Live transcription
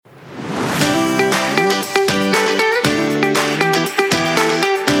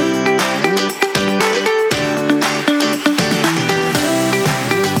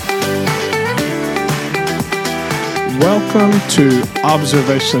Welcome to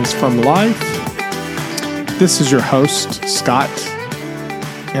Observations from Life. This is your host, Scott,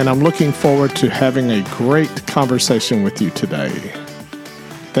 and I'm looking forward to having a great conversation with you today.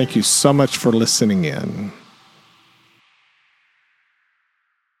 Thank you so much for listening in.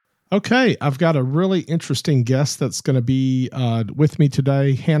 Okay, I've got a really interesting guest that's going to be with me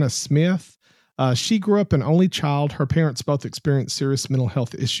today, Hannah Smith. She grew up an only child. Her parents both experienced serious mental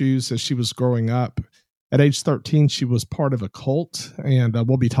health issues as she was growing up. At age 13, she was part of a cult, and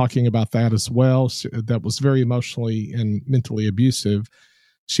we'll be talking about that as well. That was very emotionally and mentally abusive.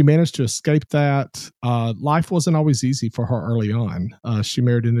 She managed to escape that. Life wasn't always easy for her early on. She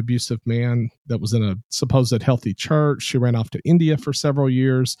married an abusive man that was in a supposed healthy church. She ran off to India for several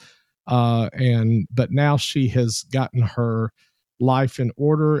years, but now she has gotten her life in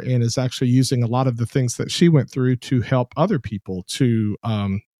order and is actually using a lot of the things that she went through to help other people to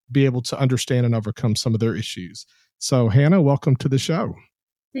be able to understand and overcome some of their issues. So, Hannah, welcome to the show.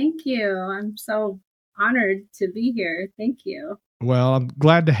 Thank you. I'm so honored to be here. Thank you. Well, I'm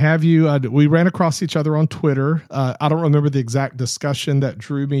glad to have you. We ran across each other on Twitter. I don't remember the exact discussion that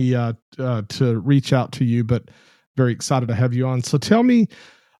drew me to reach out to you, but very excited to have you on. So tell me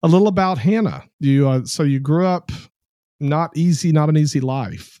a little about Hannah. So you grew up not an easy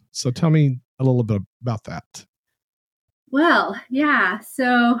life. So tell me a little bit about that. Well, yeah.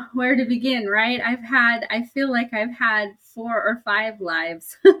 So where to begin, right? I feel like I've had 4 or 5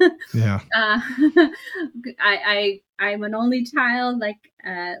 lives. Yeah. I'm an only child, like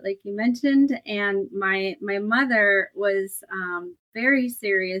you mentioned, and my mother was very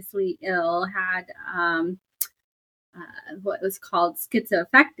seriously ill, had what was called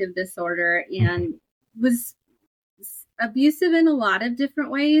schizoaffective disorder, and was abusive in a lot of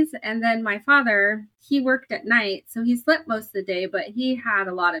different ways. And then my father, he worked at night, so he slept most of the day, but he had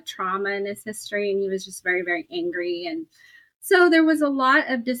a lot of trauma in his history, and he was just very, very angry. And so there was a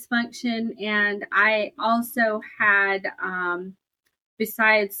lot of dysfunction. And I also had,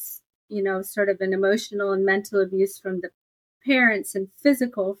 besides, sort of an emotional and mental abuse from the parents and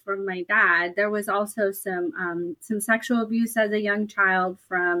physical from my dad, there was also some sexual abuse as a young child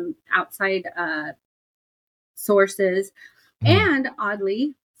from outside sources. And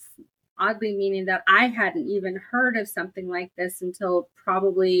oddly meaning that I hadn't even heard of something like this until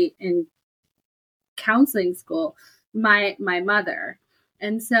probably in counseling school, my mother.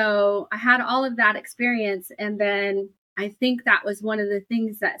 And so I had all of that experience. And then I think that was one of the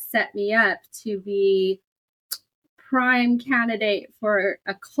things that set me up to be prime candidate for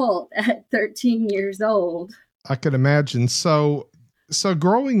a cult at 13 years old. I could imagine. So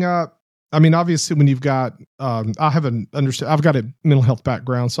growing up, I mean, obviously, when you've got, I've got a mental health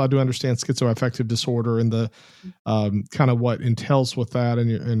background, so I do understand schizoaffective disorder and the kind of what entails with that.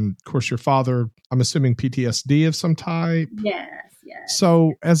 And of course, your father, I'm assuming PTSD of some type. Yes.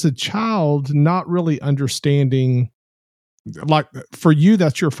 So as a child, not really understanding, like for you,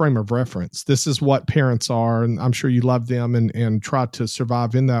 that's your frame of reference. This is what parents are, and I'm sure you love them and try to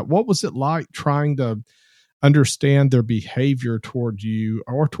survive in that. What was it like trying to understand their behavior toward you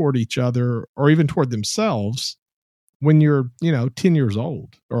or toward each other or even toward themselves when you're, 10 years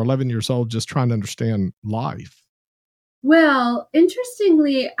old or 11 years old, just trying to understand life? Well,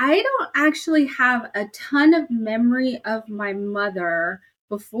 interestingly, I don't actually have a ton of memory of my mother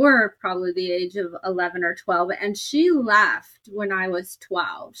before probably the age of 11 or 12. And she left when I was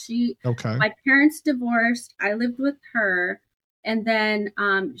 12. My parents divorced. I lived with her. And then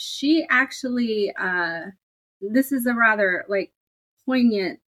she actually, this is a rather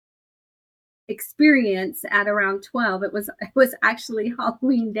poignant experience at around 12. It was actually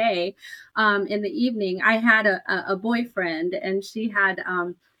Halloween day. In the evening, I had a boyfriend, and she had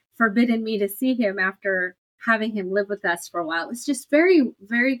forbidden me to see him after having him live with us for a while. It was just very,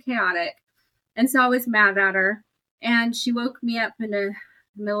 very chaotic. And so I was mad at her, and she woke me up in the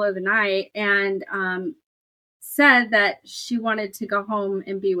middle of the night and said that she wanted to go home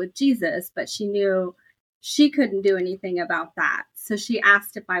and be with Jesus, but she knew she couldn't do anything about that. So she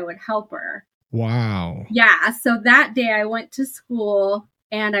asked if I would help her. Wow. Yeah. So that day I went to school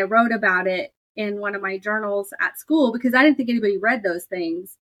and I wrote about it in one of my journals at school because I didn't think anybody read those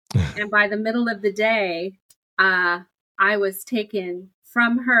things. And by the middle of the day, I was taken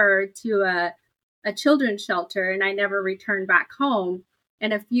from her to a children's shelter, and I never returned back home.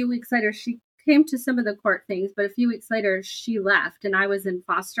 And a few weeks later, she came to some of the court things, but a few weeks later she left, and I was in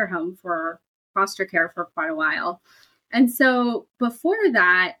foster care for quite a while. And so before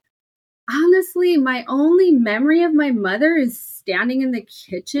that, honestly, my only memory of my mother is standing in the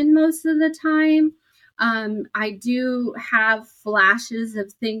kitchen most of the time. I do have flashes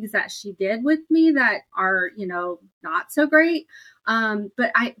of things that she did with me that are, not so great.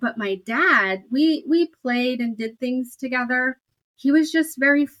 But my dad, we played and did things together. He was just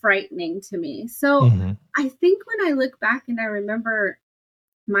very frightening to me. So Mm-hmm. I think when I look back and I remember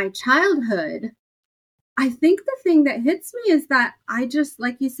my childhood, I think the thing that hits me is that I just,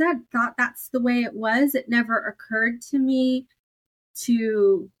 like you said, thought that's the way it was. It never occurred to me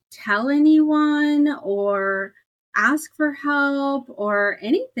to tell anyone or ask for help or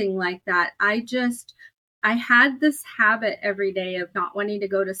anything like that. I had this habit every day of not wanting to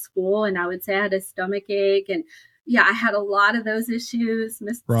go to school. And I would say I had a stomach ache. And yeah, I had a lot of those issues,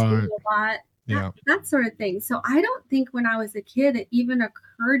 missed school Right. a lot, Yeah. that sort of thing. So I don't think when I was a kid, it even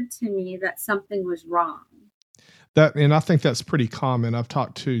occurred to me that something was wrong. And I think that's pretty common. I've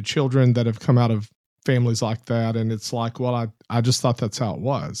talked to children that have come out of families like that, and it's like, well, I just thought that's how it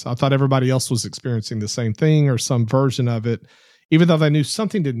was. I thought everybody else was experiencing the same thing or some version of it, even though they knew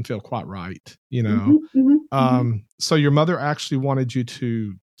something didn't feel quite right, So your mother actually wanted you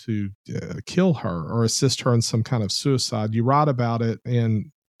to kill her or assist her in some kind of suicide. You write about it,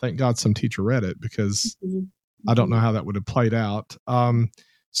 and thank God some teacher read it, because I don't know how that would have played out.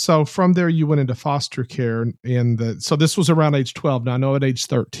 So from there, you went into foster care, so this was around age 12. Now I know at age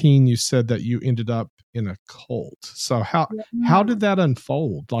 13, you said that you ended up in a cult. So how did that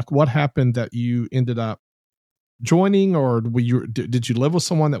unfold? Like, what happened that you ended up joining, or did you live with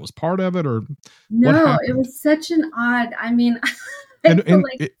someone that was part of it, or what No, happened? it was such an odd, I mean, And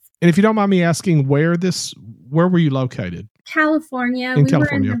if you don't mind me asking, where were you located? California. In We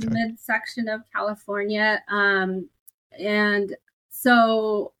California, were in the midsection of California. And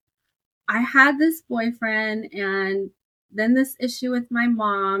so I had this boyfriend, and then this issue with my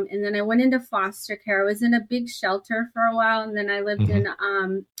mom, and then I went into foster care. I was in a big shelter for a while, and then I lived in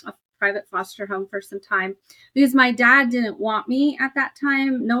a private foster home for some time because my dad didn't want me at that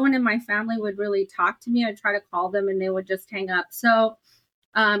time. No one in my family would really talk to me. I'd try to call them and they would just hang up. So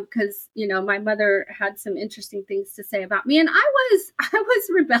because my mother had some interesting things to say about me, and I was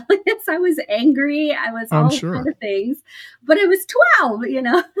rebellious, I was angry, I was all kind of things, but it was 12.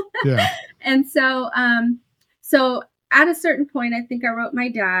 Yeah. And so at a certain point, I think I wrote my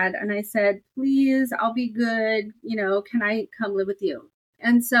dad and I said, please, I'll be good, can I come live with you?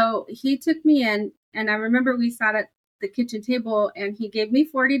 And so he took me in, and I remember we sat at the kitchen table and he gave me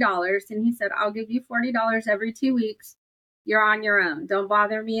 $40, and he said, I'll give you $40 every 2 weeks. You're on your own. Don't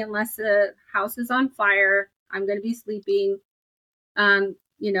bother me unless the house is on fire. I'm going to be sleeping, but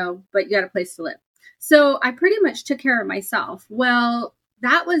you got a place to live. So I pretty much took care of myself. Well,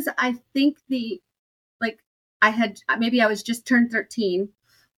 that was, I think I was just turned 13,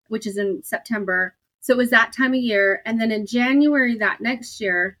 which is in September. So it was that time of year. And then in January that next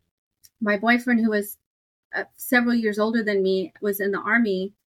year, my boyfriend, who was several years older than me, was in the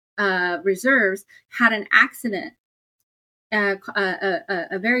Army reserves, had an accident.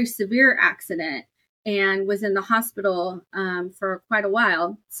 A very severe accident, and was in the hospital for quite a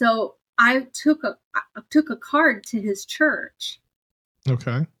while. So I took a card to his church.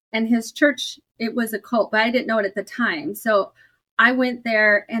 Okay. And his church, it was a cult, but I didn't know it at the time. So I went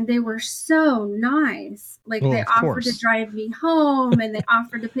there, and they were so nice. Like, they offered to drive me home, and they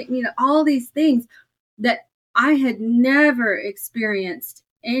offered to pick me up, all these things that I had never experienced.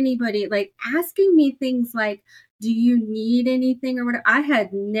 Anybody like asking me things like, do you need anything or whatever? I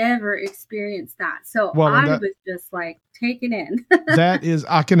had never experienced that. So I was just like taken in. That is,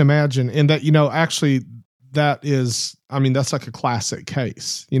 I can imagine. And that, actually that's like a classic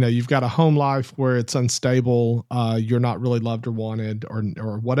case. You've got a home life where it's unstable. You're not really loved or wanted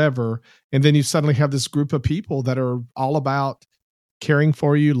or whatever. And then you suddenly have this group of people that are all about caring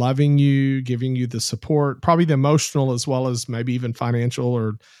for you, loving you, giving you the support, probably the emotional as well as maybe even financial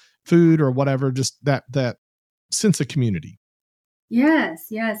or food or whatever, just that sense of community. Yes.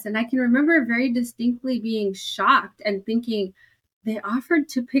 And I can remember very distinctly being shocked and thinking, they offered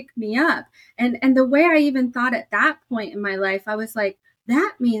to pick me up. And the way I even thought at that point in my life, I was like,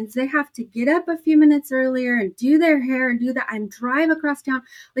 that means they have to get up a few minutes earlier and do their hair and do that and drive across town.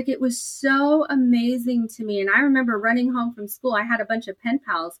 Like, it was so amazing to me. And I remember running home from school. I had a bunch of pen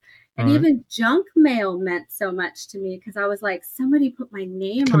pals, and even junk mail meant so much to me because I was like, somebody put my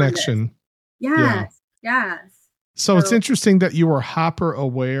name connection on this. Yes. So it's interesting that you were hyper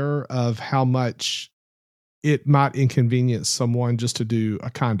aware of how much it might inconvenience someone just to do a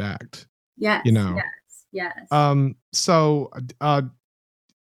kind act. Yes. Yes. So,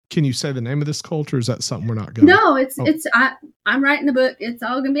 can you say the name of this cult, or is that something we're not going? No, I'm writing a book. It's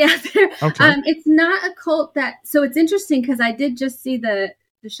all going to be out there. Okay. It's not a cult so it's interesting because I did just see the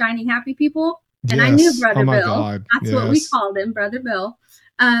Shiny Happy People. And I knew Yes. Oh Brother my Bill. God. That's what we Yes. called him, Brother Bill.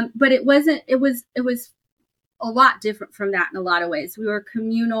 But it wasn't, it was a lot different from that in a lot of ways. We were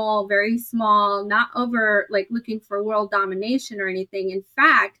communal, very small, not over like looking for world domination or anything. In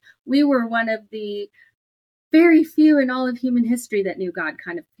fact, we were one of the very few in all of human history that knew God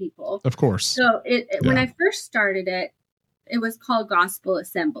kind of people. Of course. So when I first started it, it was called Gospel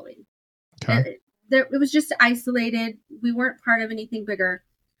Assembly. Okay. It was just isolated. We weren't part of anything bigger.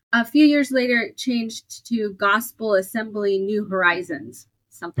 A few years later, it changed to Gospel Assembly New Horizons,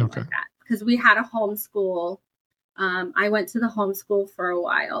 something like that, because we had a homeschool. I went to the homeschool for a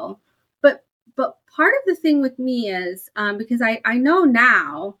while, but part of the thing with me is because I know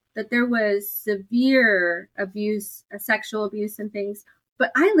now that there was severe abuse, sexual abuse and things,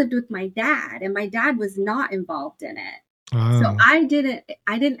 but I lived with my dad and my dad was not involved in it. So I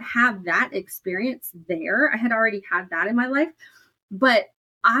didn't have that experience there. I had already had that in my life, but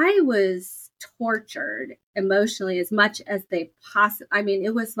I was tortured emotionally as much as they possibly, I mean,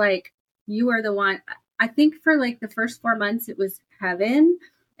 it was like, you are the one. I think for like the first 4 months, it was heaven.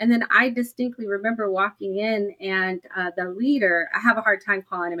 And then I distinctly remember walking in and the leader, I have a hard time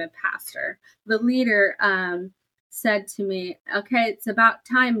calling him a pastor. The leader said to me, okay, it's about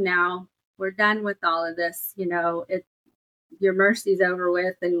time now. We're done with all of this. You know, your mercy's over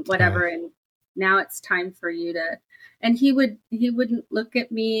with and whatever. And now it's time for you to, and he wouldn't look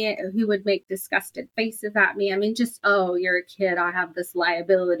at me. He would make disgusted faces at me. I mean, just, oh, you're a kid. I have this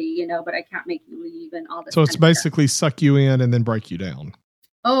liability, you know, but I can't make you leave and all this. So it's basically suck you in and then break you down.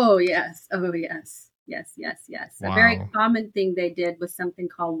 Oh, yes. Oh, yes. Yes, yes, yes. Wow. A very common thing they did was something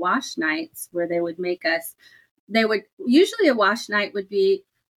called wash nights, where they would make us, usually a wash night would be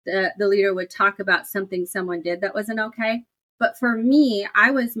the leader would talk about something someone did that wasn't okay. But for me,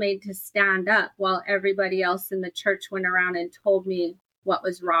 I was made to stand up while everybody else in the church went around and told me what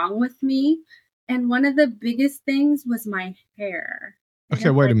was wrong with me. And one of the biggest things was my hair.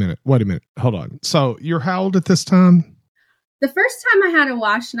 Okay, wait a minute. Hold on. So you're how old at this time? The first time I had a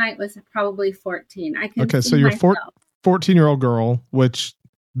wash night was probably 14. Okay, so you're 14-year-old girl, which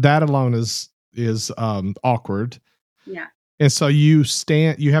that alone is awkward. Yeah. And so you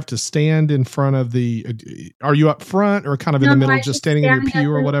have to stand in front of are you up front or kind of in the middle, just standing in your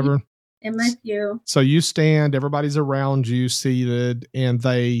pew or whatever? In my pew. So you stand, everybody's around you seated, and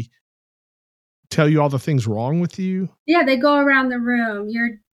they tell you all the things wrong with you? Yeah, they go around the room.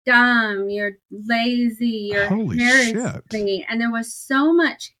 You're dumb, you're lazy, your hair is thingy. And there was so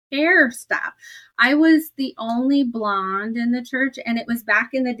much hair stuff. I was the only blonde in the church, and it was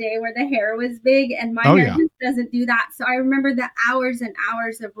back in the day where the hair was big, and my hair just doesn't do that. So I remember the hours and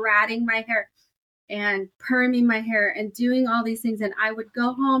hours of ratting my hair and perming my hair and doing all these things. And I would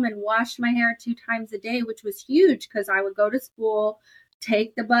go home and wash my hair 2 times a day, which was huge because I would go to school,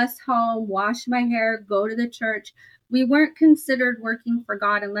 take the bus home, wash my hair, go to the church. We weren't considered working for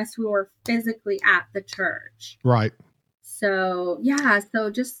God unless we were physically at the church. Right. So, yeah. So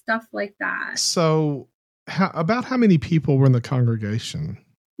just stuff like that. So about how many people were in the congregation?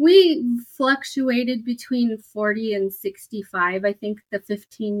 We fluctuated between 40 and 65, I think, the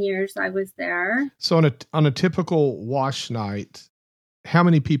 15 years I was there. So on a typical wash night, how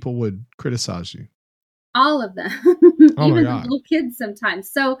many people would criticize you? All of them. Oh Even my God. the little kids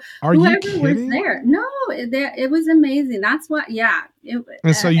sometimes. So whoever was there. No, it was amazing. That's what, yeah.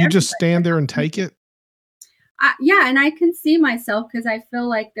 And so you just stand there and take it? Yeah, and I can see myself because I feel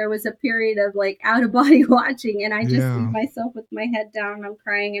like there was a period of like out of body watching, and I just see myself with my head down and I'm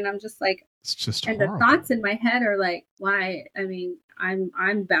crying, and I'm just like, it's just and horrible. The thoughts in my head are like, why? I mean,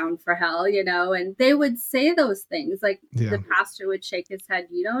 I'm bound for hell, you know. And they would say those things, like the pastor would shake his head,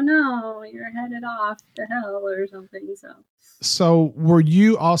 you don't know, you're headed off to hell or something. So were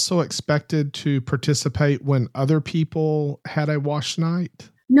you also expected to participate when other people had a wash night?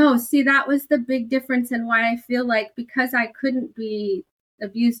 No, see, that was the big difference, and why I feel like because I couldn't be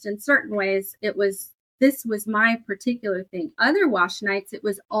abused in certain ways, this was my particular thing. Other wash nights, it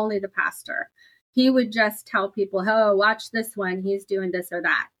was only the pastor. He would just tell people, oh, watch this one. He's doing this or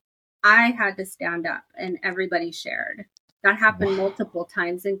that. I had to stand up and everybody shared. That happened multiple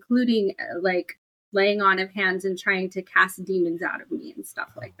times, including like laying on of hands and trying to cast demons out of me and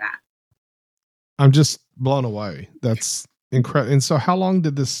stuff like that. I'm just blown away. That's incredible. And so how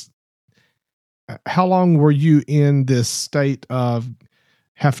long were you in this state of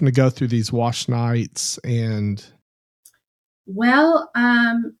having to go through these wash nights? And well,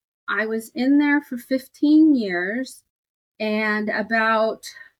 I was in there for 15 years, and about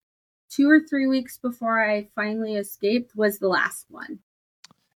 2 or 3 weeks before I finally escaped was the last one.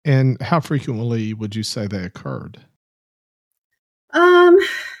 And how frequently would you say they occurred?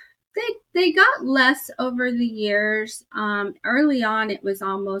 They got less over the years. Early on, it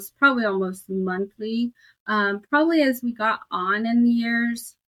was probably almost monthly. Probably as we got on in the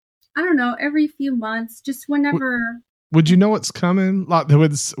years, I don't know, every few months, just whenever. Would you know what's coming? Like,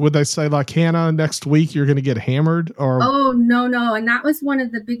 would they say, like, Hannah, next week you're going to get hammered? Or Oh, no. And that was one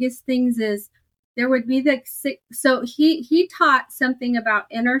of the biggest things is there would be so he taught something about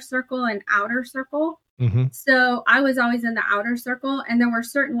inner circle and outer circle. Mm-hmm. So I was always in the outer circle, and there were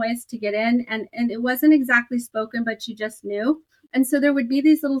certain ways to get in, and it wasn't exactly spoken, but you just knew. And so there would be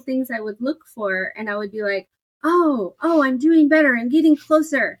these little things I would look for, and I would be like, oh, I'm doing better. I'm getting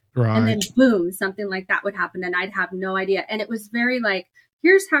closer. Right. And then boom, something like that would happen, and I'd have no idea. And it was very like,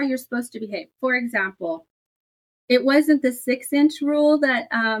 here's how you're supposed to behave. For example, it wasn't the 6-inch rule that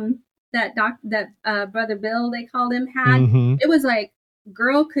Brother Bill, they called him, had. Mm-hmm. It was like,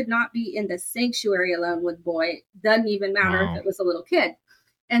 girl could not be in the sanctuary alone with boy. Doesn't even matter if it was a little kid.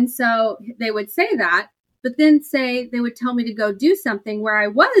 And so they would say that, but then they would tell me to go do something where I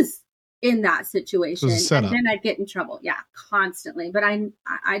was in that situation, and then I'd get in trouble. Yeah, constantly. But I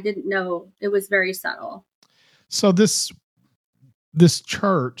didn't know. It was very subtle. So this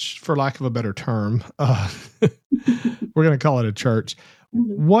church, for lack of a better term, we're going to call it a church.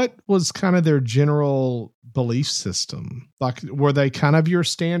 Mm-hmm. What was kind of their general belief system? Like, were they kind of your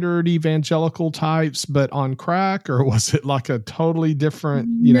standard evangelical types, but on crack, or was it like a totally different,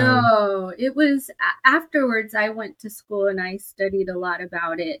 No, it was afterwards. I went to school and I studied a lot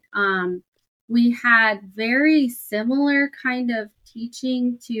about it. We had very similar kind of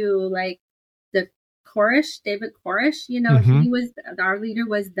teaching to like the David Koresh, mm-hmm. He was, our leader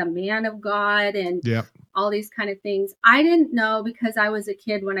was the man of God, and all these kind of things. I didn't know because I was a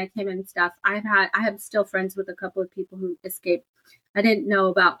kid when I came in and stuff. I have still friends with a couple of people who escaped. I didn't know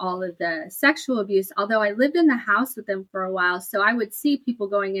about all of the sexual abuse, although I lived in the house with them for a while. So I would see people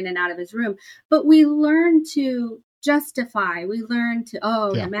going in and out of his room, but we learned to justify. We learned to,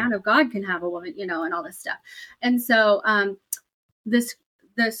 the man of God can have a woman, and all this stuff. And so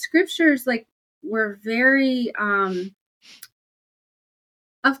the scriptures were very,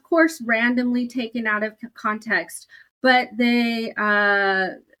 of course, randomly taken out of context, but they,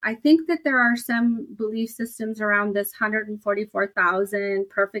 I think that there are some belief systems around this 144,000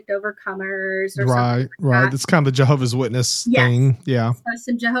 perfect overcomers. Or right. That. That's kind of the Jehovah's Witness thing. Yeah. So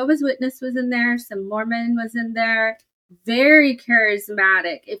some Jehovah's Witness was in there. Some Mormon was in there. Very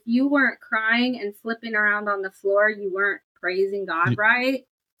charismatic. If you weren't crying and flipping around on the floor, you weren't praising God, right?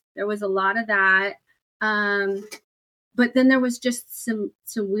 There was a lot of that. But then there was just some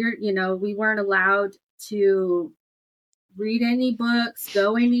weird, we weren't allowed to read any books,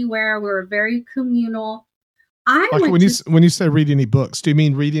 go anywhere. We were very communal. When you say read any books, do you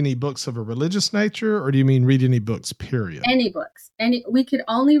mean read any books of a religious nature, or do you mean read any books, period? Any books. We could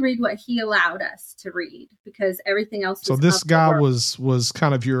only read what he allowed us to read, because everything else was so this guy was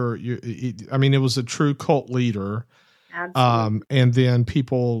kind of your, I mean, it was a true cult leader. Absolutely. And then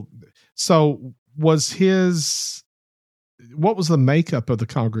so what was the makeup of the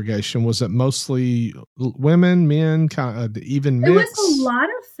congregation? Was it mostly women, men, kind of even mix? It was a lot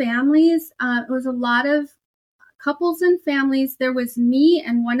of families. It was a lot of couples and families. There was me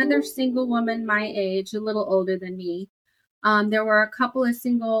and one other single woman my age, a little older than me. There were a couple of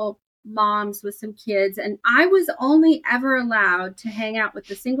single moms with some kids, and I was only ever allowed to hang out with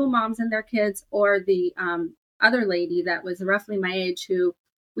the single moms and their kids, or the other lady that was roughly my age, who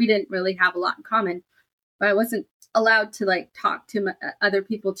we didn't really have a lot in common. But I wasn't allowed to talk to other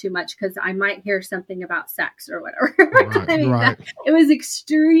people too much, because I might hear something about sex or whatever. Right, I mean, right. It was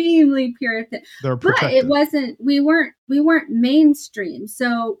extremely Puritan, but it wasn't. We weren't mainstream.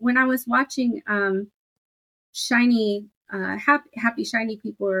 So when I was watching Shiny Happy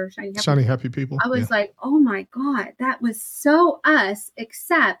People, or Shiny Happy People, I was like, oh my God, that was so us.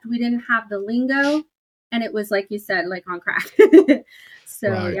 Except we didn't have the lingo, and it was like you said, like on crack. So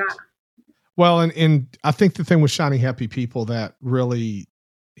right. yeah. Well, and I think the thing with Shiny Happy People that really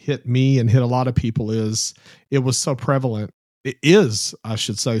hit me and hit a lot of people is it was so prevalent. It is, I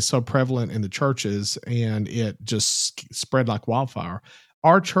should say, so prevalent in the churches, and it just spread like wildfire.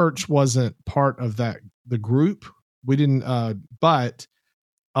 Our church wasn't part of the group. We didn't, but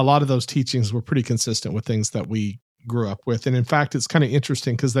a lot of those teachings were pretty consistent with things that we grew up with. And in fact, it's kind of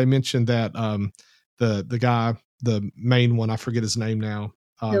interesting because they mentioned that the guy, the main one, I forget his name now.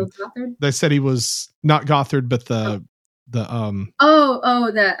 They said he was not Gothard, but the Duggar.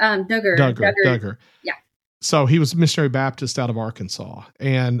 Duggar. Yeah. So he was Missionary Baptist out of Arkansas,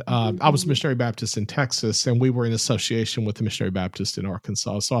 and I was Missionary Baptist in Texas, and we were in association with the Missionary Baptist in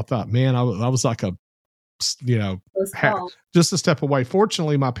Arkansas. So I thought, man, I was like a Those calls. just a step away.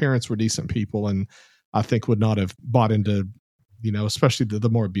 Fortunately, my parents were decent people, and I think would not have bought into, especially the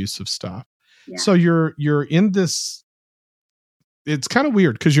more abusive stuff. Yeah. So you're in this. It's kind of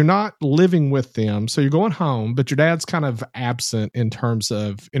weird because you're not living with them. So you're going home, but your dad's kind of absent in terms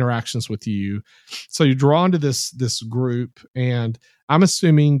of interactions with you. So you're drawn to this group. And I'm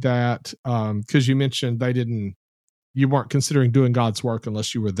assuming that because you mentioned you weren't considering doing God's work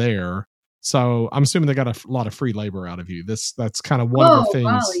unless you were there. So I'm assuming they got a lot of free labor out of you. That's kind of one of the things.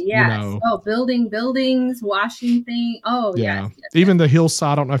 Oh, yes. Building buildings, washing things. Oh, yeah. Yes. Even the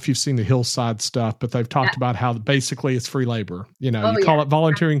hillside. I don't know if you've seen the hillside stuff, but they've talked about how basically it's free labor. You call it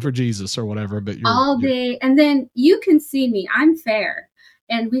volunteering for Jesus or whatever, but you're all day. And then you can see me. I'm fair.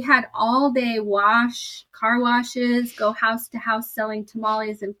 And we had all day car washes, go house to house selling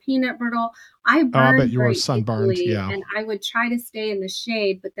tamales and peanut brittle. I bet you were sunburned. Yeah. And I would try to stay in the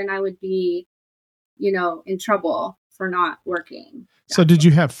shade, but then I would be, in trouble for not working. So did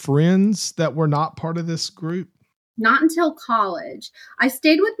you have friends that were not part of this group? Not until college. I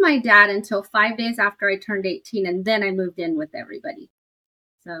stayed with my dad until 5 days after I turned 18, and then I moved in with everybody.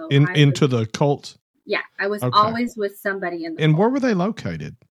 So into the cult? Yeah, I was always with somebody in the And cult. where were they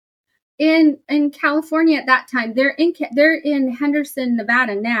located? In California at that time. They're in Henderson,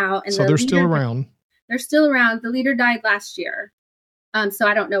 Nevada now. And so they're still around. They're still around. The leader died last year. So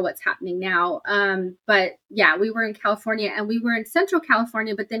I don't know what's happening now. But yeah, we were in California, and we were in Central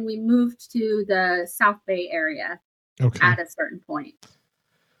California, but then we moved to the South Bay area at a certain point.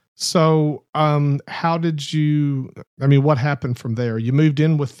 So, how did what happened from there? You moved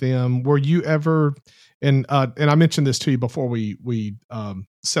in with them. Were you ever, and I mentioned this to you before we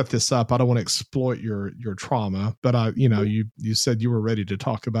set this up. I don't want to exploit your trauma, but you said you were ready to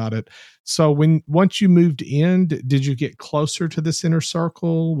talk about it. So once you moved in, did you get closer to this inner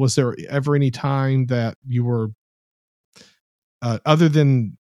circle? Was there ever any time that you were, other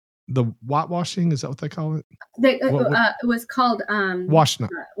than the whitewashing, is that what they call it? It was called wash night.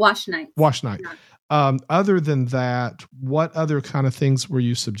 Wash night. Wash night. Yeah. Other than that, what other kind of things were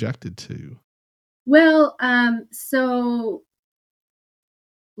you subjected to? Well, so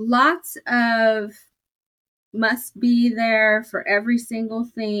lots of must be there for every single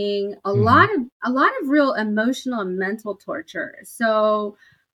thing. A lot of real emotional and mental torture. So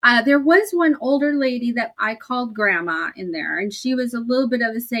there was one older lady that I called grandma in there, and she was a little bit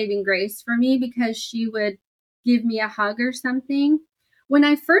of a saving grace for me because she would give me a hug or something. When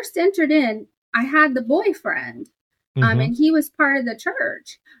I first entered in, I had the boyfriend, and he was part of the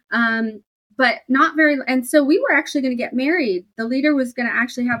church, but not very. And so we were actually going to get married. The leader was going to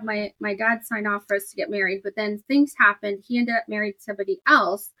actually have my dad sign off for us to get married, but then things happened. He ended up marrying somebody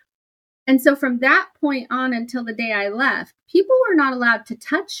else. And so from that point on until the day I left, people were not allowed to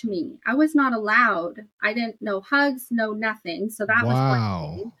touch me. I was not allowed. I didn't know hugs, no nothing. So that was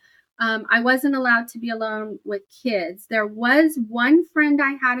one thing. I wasn't allowed to be alone with kids. There was one friend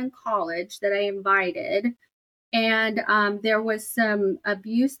I had in college that I invited, and there was some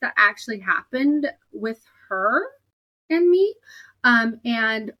abuse that actually happened with her and me.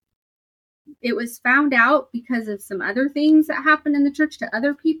 And it was found out because of some other things that happened in the church to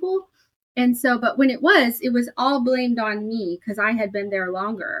other people. And so, but when it was all blamed on me because I had been there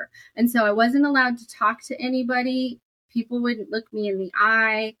longer. And so I wasn't allowed to talk to anybody. People wouldn't look me in the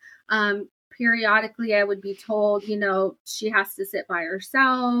eye. Periodically, I would be told, she has to sit by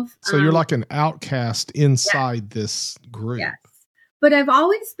herself. So you're like an outcast inside this group. Yes. But I've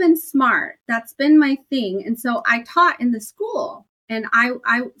always been smart. That's been my thing. And so I taught in the school. And I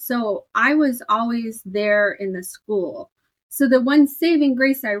was always there in the school. So the one saving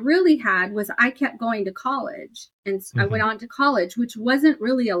grace I really had was I kept going to college, and I went on to college, which wasn't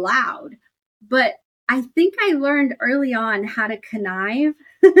really allowed. But I think I learned early on how to connive.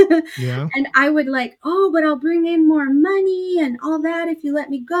 Yeah. And I would but I'll bring in more money and all that if you let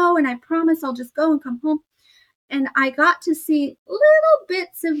me go. And I promise I'll just go and come home. And I got to see little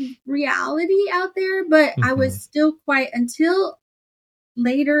bits of reality out there, but I was still until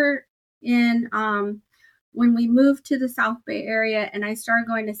later in when we moved to the South Bay area and I started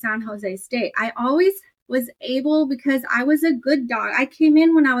going to San Jose State. I always was able, because I was a good dog. I came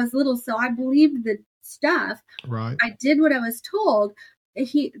in when I was little, so I believed the stuff. Right. I did what I was told.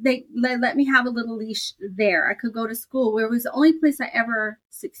 They let me have a little leash there. I could go to school, where it was the only place I ever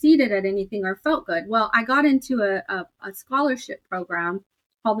succeeded at anything or felt good. Well, I got into a scholarship program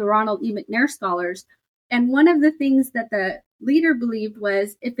called the Ronald E. McNair Scholars. And one of the things that the leader believed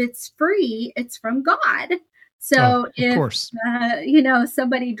was, if it's free, it's from God. So if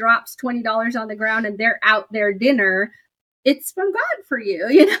somebody drops $20 on the ground and they're out their dinner, it's from God for you,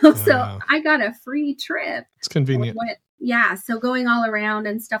 you know? So Wow. I got a free trip. It's convenient. Yeah. So going all around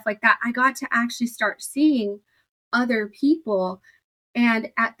and stuff like that, I got to actually start seeing other people. And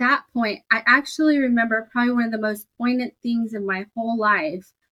at that point, I actually remember probably one of the most poignant things in my whole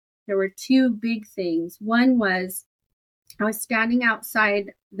life. There were two big things. One was I was standing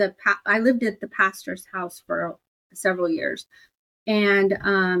outside I lived at the pastor's house for several years.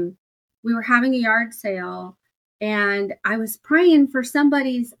 And we were having a yard sale. And I was praying for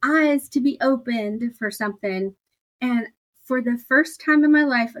somebody's eyes to be opened for something. And for the first time in my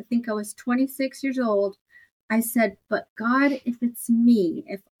life, I think I was 26 years old, I said, but God, if it's me,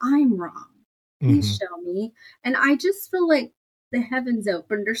 if I'm wrong, please show me. And I just feel like the heavens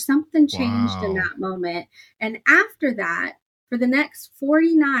opened or something changed in that moment. And after that, for the next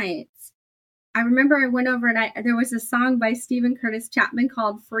 40 nights, I remember I went over and there was a song by Stephen Curtis Chapman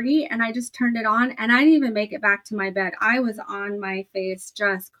called Free, and I just turned it on and I didn't even make it back to my bed. I was on my face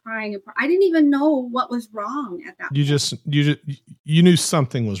just crying. I didn't even know what was wrong at that point. You knew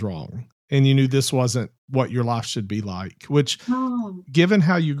something was wrong, and you knew this wasn't what your life should be like, which given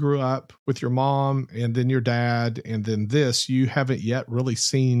how you grew up with your mom and then your dad and then this, you haven't yet really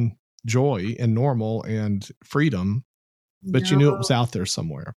seen joy and normal and freedom, but you knew it was out there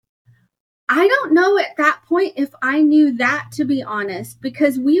somewhere. I don't know at that point if I knew that, to be honest,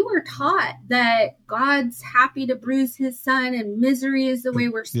 because we were taught that God's happy to bruise his son and misery is the way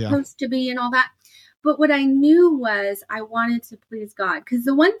we're supposed to be and all that. But what I knew was I wanted to please God, because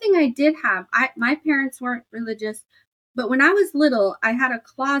the one thing I did have, my parents weren't religious, but when I was little, I had a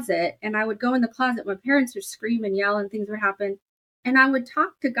closet and I would go in the closet. My parents would scream and yell and things would happen. And I would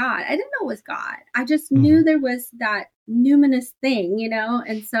talk to God. I didn't know it was God. I just knew there was that numinous thing, you know?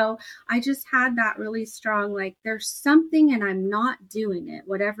 And so I just had that really strong, like, there's something and I'm not doing it,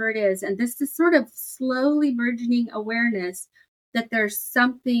 whatever it is. And this is sort of slowly burgeoning awareness that there's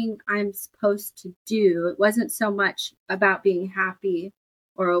something I'm supposed to do. It wasn't so much about being happy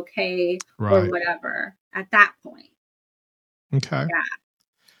or okay or whatever at that point. Okay. Yeah.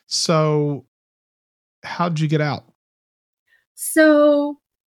 So how'd you get out? So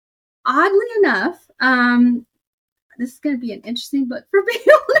oddly enough, this is going to be an interesting book for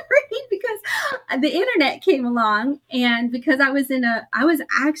people to read because the internet came along, and because I was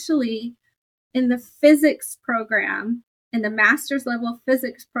actually in the physics program, in the master's level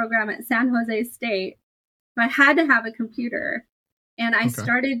physics program at San Jose State. So I had to have a computer, and I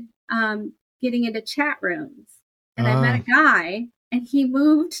started getting into chat rooms, and I met a guy, and he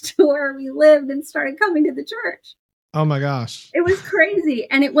moved to where we lived and started coming to the church. Oh my gosh. It was crazy.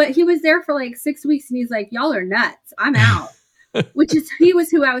 And he was there for like 6 weeks, and he's like, y'all are nuts. I'm out. He was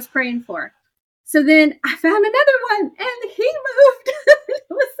who I was praying for. So then I found another one, and he moved. It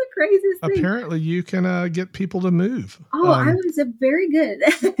was the craziest thing. Apparently you can get people to move. Oh, I was a very good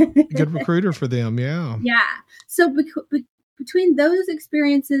recruiter for them. Yeah. Yeah. So between those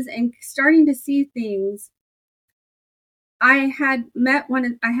experiences and starting to see things, I had met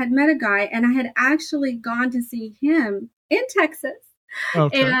a guy, and I had actually gone to see him in Texas.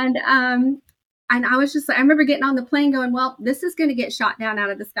 Okay. And I was just like, I remember getting on the plane going, well, this is going to get shot down out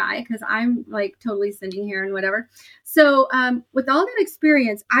of the sky because I'm like totally sinning here and whatever. So with all that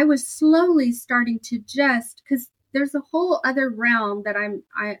experience, I was slowly starting to because there's a whole other realm that I'm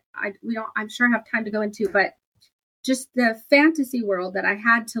sure I have time to go into, but just the fantasy world that I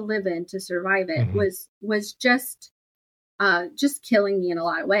had to live in to survive it was just killing me in a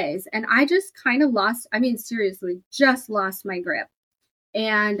lot of ways. And I just kind of seriously, just lost my grip.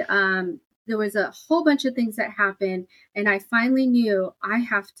 And there was a whole bunch of things that happened, and I finally knew I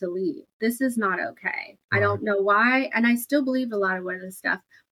have to leave. This is not okay. Right. I don't know why. And I still believed a lot of this stuff.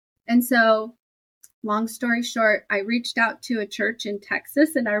 And so long story short, I reached out to a church in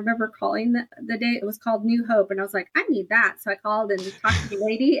Texas, and I remember calling the day. It was called New Hope. And I was like, I need that. So I called and talked to the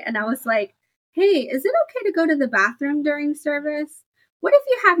lady, and I was like, hey, is it okay to go to the bathroom during service? What if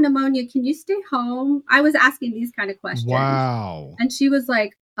you have pneumonia? Can you stay home? I was asking these kind of questions. Wow. And she was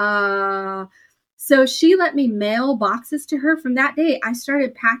like, so she let me mail boxes to her. From that day, I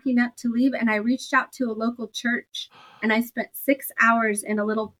started packing up to leave, and I reached out to a local church, and I spent 6 hours in a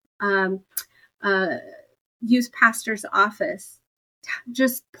little youth pastor's office,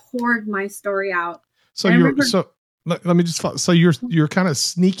 just poured my story out. So let me just follow. So you're kind of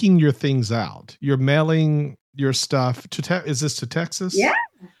sneaking your things out. You're mailing your stuff to is this to Texas? Yeah.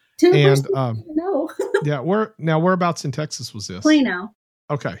 No. Yeah. Whereabouts in Texas was this? Plano.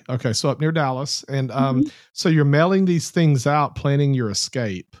 Okay. So up near Dallas. And so you're mailing these things out, planning your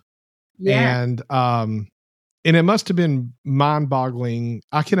escape. Yeah. And it must have been mind-boggling.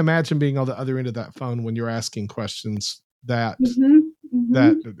 I can imagine being on the other end of that phone when you're asking questions that Mm-hmm.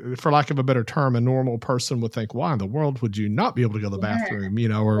 that, for lack of a better term, a normal person would think, why in the world would you not be able to go to the bathroom,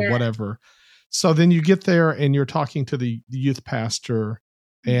 or whatever. So then you get there and you're talking to the youth pastor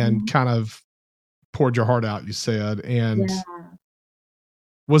and kind of poured your heart out, you said. And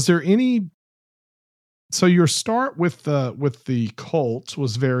was there any, so your start with the cult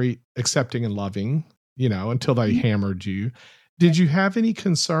was very accepting and loving, until they hammered you. Did you have any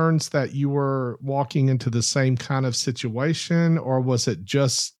concerns that you were walking into the same kind of situation, or was it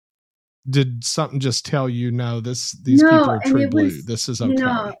just, did something just tell you, no, these people are true blue, this is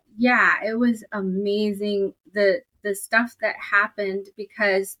okay? It was amazing, the stuff that happened,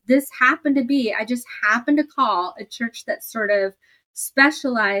 because this happened to be, I just happened to call a church that sort of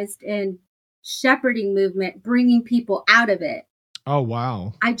specialized in shepherding movement, bringing people out of it. Oh,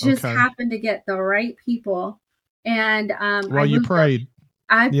 wow. I just happened to get the right people. And well, you prayed.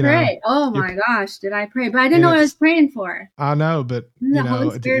 I prayed. Oh my gosh, did I pray? But I didn't know what I was praying for. I know, but isn't the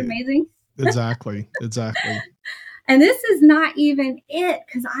Holy Spirit amazing? Exactly. And this is not even it,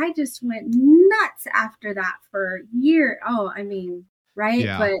 because I just went nuts after that for years. Oh, I mean, right?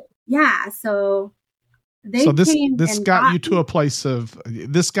 Yeah. But yeah, so this got you to a place of,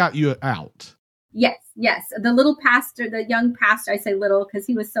 this got you out. Yes. The little pastor, the young pastor, I say little because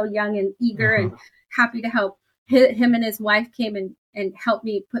he was so young and eager and happy to help. Him and his wife came and helped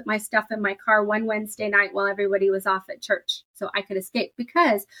me put my stuff in my car one Wednesday night while everybody was off at church, so I could escape,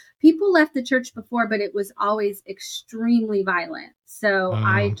 because people left the church before, but it was always extremely violent. So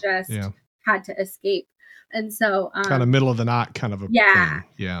I just had to escape. And so kind of middle of the night kind of a thing.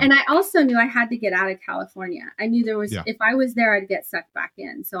 Yeah. And I also knew I had to get out of California. I knew there was, if I was there, I'd get sucked back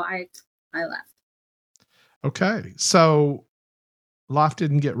in. So I left. Okay. So life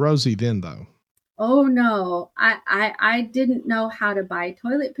didn't get rosy then, though. Oh no, I didn't know how to buy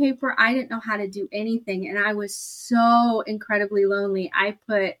toilet paper. I didn't know how to do anything. And I was so incredibly lonely. I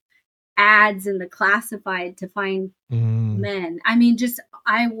put ads in the classified to find men. I mean,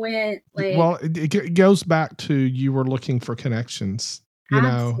 I went like, well, it goes back to, you were looking for connections,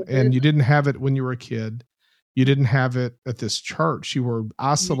 and you didn't have it when you were a kid. You didn't have it at this church. You were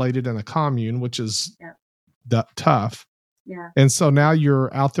isolated in a commune, which is tough. Yeah. And so now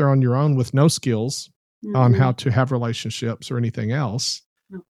you're out there on your own with no skills on how to have relationships or anything else.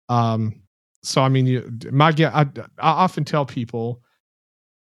 So, I mean, I often tell people,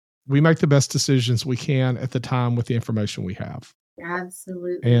 we make the best decisions we can at the time with the information we have.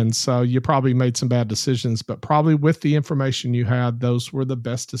 Absolutely. And so you probably made some bad decisions, but probably with the information you had, those were the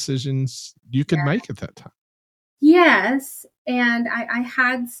best decisions you could make at that time. Yes. And I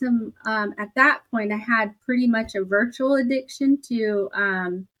had some, at that point, I had pretty much a virtual addiction to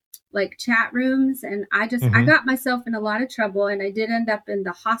like chat rooms. And I got myself in a lot of trouble, and I did end up in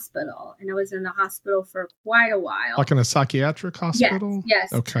the hospital, and I was in the hospital for quite a while. Like in a psychiatric hospital?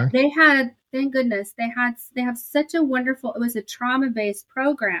 Yes. Okay. They had, thank goodness, they have such a wonderful, it was a trauma-based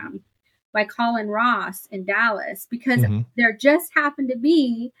program by Colin Ross in Dallas, because there just happened to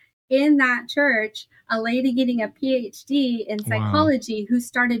be in that church a lady getting a PhD in psychology who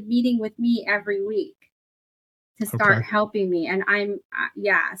started meeting with me every week to start helping me. And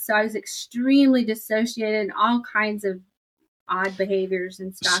so I was extremely dissociated and all kinds of odd behaviors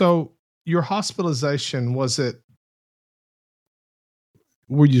and stuff. So your hospitalization, were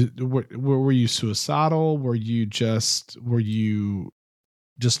you suicidal? Were you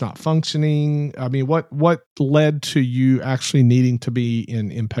just not functioning? I mean, what led to you actually needing to be in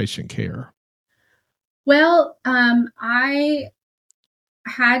inpatient care? Well, I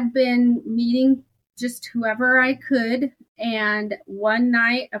had been meeting just whoever I could. And one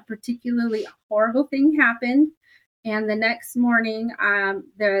night, a particularly horrible thing happened. And the next morning,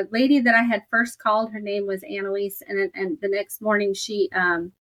 the lady that I had first called, her name was Annalise. And the next morning she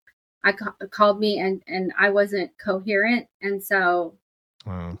called me and I wasn't coherent. And so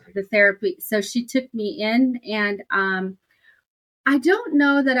the therapy, so she took me in, and I don't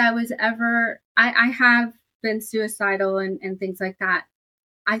know that I was ever, I have been suicidal and things like that.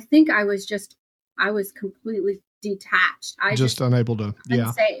 I think I was completely detached. I just unable to,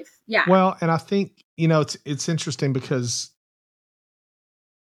 unsafe. Yeah. Well, and I think, it's interesting because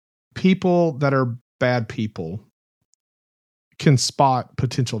people that are bad people can spot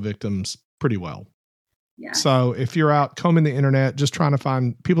potential victims pretty well. Yeah. So if you're out combing the internet, just trying to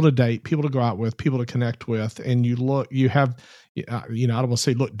find people to date, people to go out with, people to connect with, and you have, I don't want to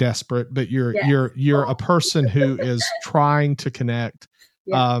say look desperate, but you're a person who is trying to connect.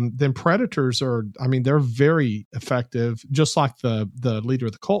 Then predators they're very effective, just like the leader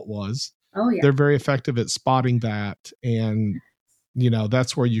of the cult was. Oh yeah. They're very effective at spotting that. And,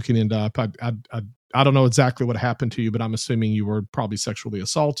 that's where you can end up. I don't know exactly what happened to you, but I'm assuming you were probably sexually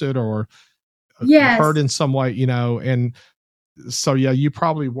assaulted or hurt in some way, and so, yeah, you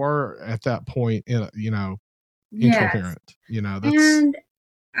probably were at that point, incoherent, And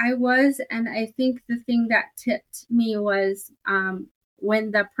I was, and I think the thing that tipped me was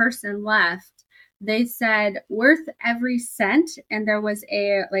when the person left, they said worth every cent, and there was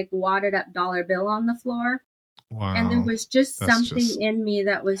a wadded up dollar bill on the floor. Wow. And there was just something in me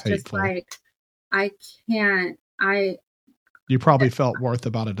that was hateful. Just like, you probably felt worth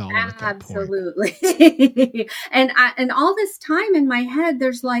about $1 at that point. Absolutely. and all this time in my head,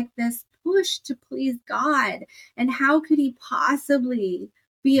 there's like this push to please God. And how could he possibly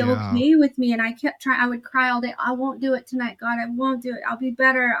be okay with me? And I kept trying. I would cry all day. I won't do it tonight, God. I won't do it. I'll be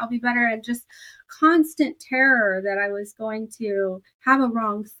better. I'll be better. And just constant terror that I was going to have a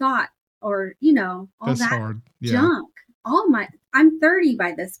wrong thought or, all That's that hard. junk. I'm 30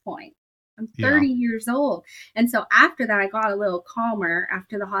 by this point. I'm 30 years old. And so after that, I got a little calmer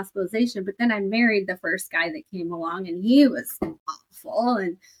after the hospitalization, but then I married the first guy that came along, and he was awful.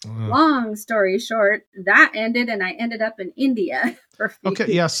 And long story short, that ended, and I ended up in India for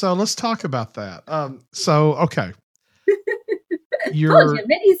Okay. Yeah. So let's talk about that. Okay. Told you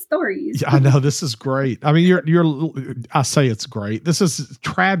many stories. Yeah, I know, this is great. I mean, I say it's great. This is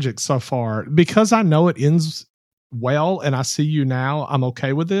tragic so far because I know it ends well and I see you now. I'm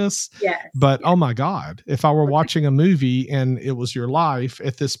okay with this. Yes. But oh my God, if I were watching a movie and it was your life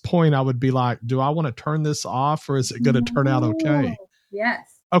at this point, I would be like, do I want to turn this off or is it going to turn out okay?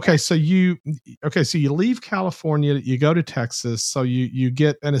 Yes. Okay. So you leave California, you go to Texas. So you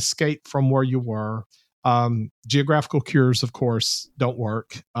get an escape from where you were. Geographical cures, of course, don't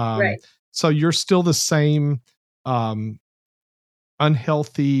work. Right. So you're still the same,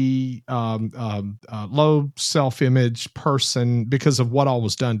 unhealthy, low self-image person because of what all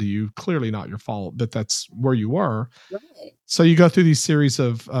was done to you. Clearly not your fault, but that's where you were. Right. So you go through these series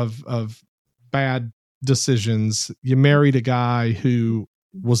of bad decisions. You married a guy who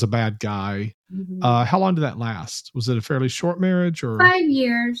was a bad guy. Mm-hmm. How long did that last? Was it a fairly short marriage or 5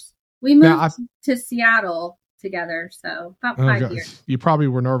 years? We moved to Seattle together. So about 5 years. You probably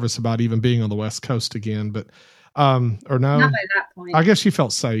were nervous about even being on the West Coast again, but or no? Not by that point. I guess you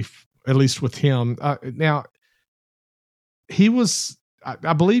felt safe, at least with him. Now, he was,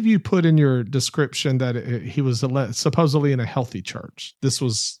 I believe you put in your description that he was supposedly in a healthy church. This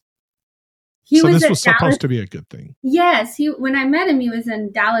was supposed to be a good thing. Yes. When I met him, he was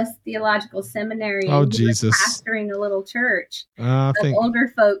in Dallas Theological Seminary. Oh, and Jesus. He was pastoring a little church of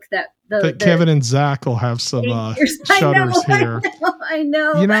older folk that Kevin and Zach will have some shudders here. I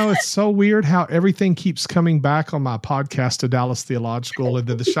know. It's so weird how everything keeps coming back on my podcast to Dallas Theological and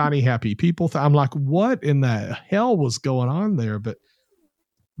the shiny happy people. I'm like, what in the hell was going on there? But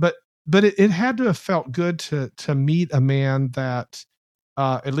it had to have felt good to meet a man that,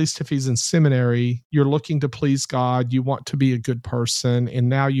 at least if he's in seminary, you're looking to please God, you want to be a good person, and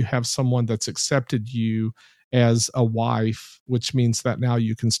now you have someone that's accepted you as a wife, which means that now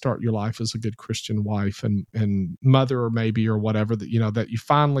you can start your life as a good Christian wife and mother, or maybe, or whatever, that you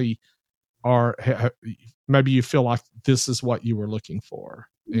finally are. Maybe you feel like this is what you were looking for.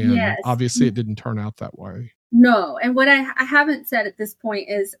 And obviously it didn't turn out that way. No. And what I haven't said at this point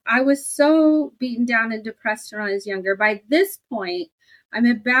is I was so beaten down and depressed when I was younger. By this point, I'm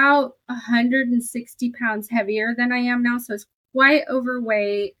about 160 pounds heavier than I am now. So it's quite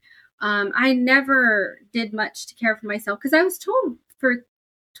overweight. I never did much to care for myself because I was told for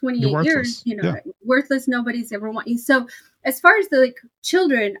 28 years, worthless. Nobody's ever want you. So as far as the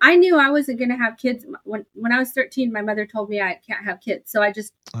children, I knew I wasn't going to have kids. When I was 13, my mother told me I can't have kids. So I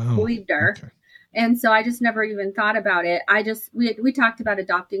just believed her. Okay. And so I just never even thought about it. We talked about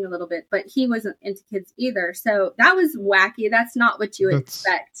adopting a little bit, but he wasn't into kids either. So that was wacky. That's not what you would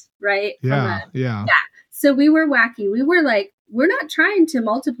expect, right? Yeah. So we were wacky. We were like, we're not trying to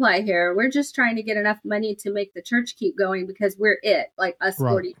multiply here. We're just trying to get enough money to make the church keep going because we're it. Like us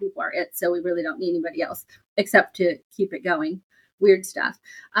 40 people are it. So we really don't need anybody else except to keep it going. Weird stuff.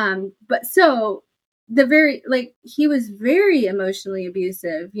 But so he was very emotionally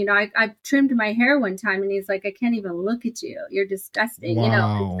abusive. I trimmed my hair one time and he's like, I can't even look at you. You're disgusting,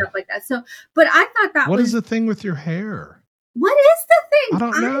 and stuff like that. So, but I thought what is the thing with your hair? What is the thing? I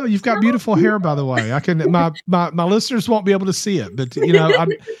don't know. You've got beautiful hair, by the way. I can, my listeners won't be able to see it, but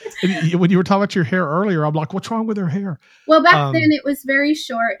when you were talking about your hair earlier, I'm like, what's wrong with her hair? Well, back then it was very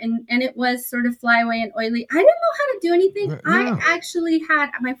short and it was sort of flyaway and oily. I didn't know how to do anything. No. I actually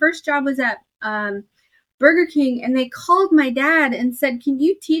my first job was at, Burger King, and they called my dad and said, can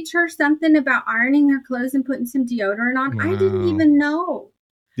you teach her something about ironing her clothes and putting some deodorant on? Wow. I didn't even know.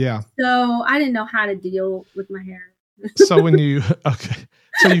 Yeah. So I didn't know how to deal with my hair. So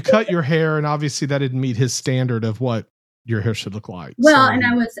so you cut your hair, and obviously that didn't meet his standard of what your hair should look like. Well, So and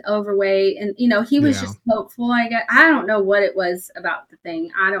I was overweight, and he was just hopeful. I guess I don't know what it was about the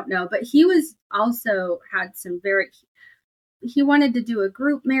thing. I don't know, but he was also had some he wanted to do a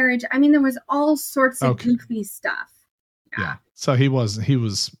group marriage. I mean, there was all sorts of goofy stuff. Yeah. So he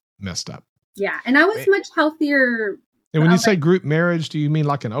was messed up. Yeah. And I was much healthier. And when you say group marriage, do you mean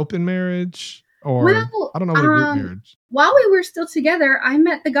like an open marriage? Or I don't know what a group marriage. While we were still together, I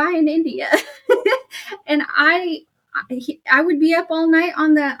met the guy in India. And I would be up all night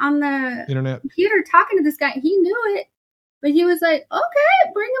on the internet computer talking to this guy. He knew it. But he was like,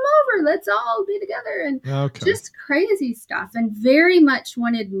 okay, bring him over. Let's all be together. And just crazy stuff. And very much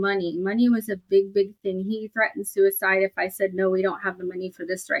wanted money. Money was a big, big thing. He threatened suicide if I said, no, we don't have the money for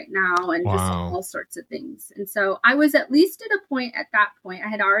this right now. And just all sorts of things. And so I was at least at a point at that point. I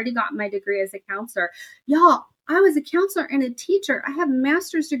had already gotten my degree as a counselor. Y'all, I was a counselor and a teacher. I have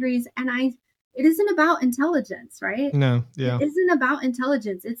master's degrees, and it isn't about intelligence, right? No, yeah. It isn't about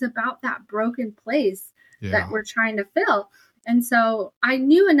intelligence. It's about that broken place that we're trying to fill. And so I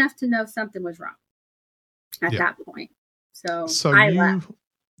knew enough to know something was wrong at that point. So I left.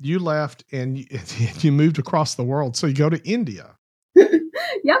 You left and you moved across the world. So you go to India. Yep.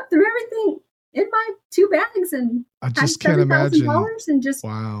 Threw everything in my 2 bags and I just can't imagine. And just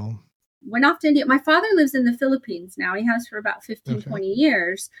went off to India. My father lives in the Philippines now. He has for about 15, 20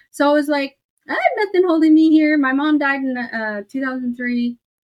 years. So I was like, I have nothing holding me here. My mom died in 2003.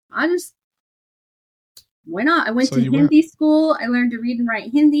 I just went on. I went to Hindi school. I learned to read and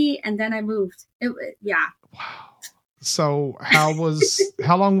write Hindi, and then I moved. Wow. So how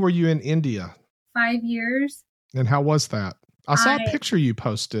long were you in India? 5 years. And how was that? I saw a picture you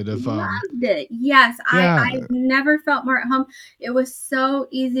posted of. Loved it. Yes, I never felt more at home. It was so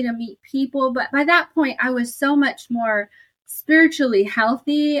easy to meet people, but by that point, I was so much more spiritually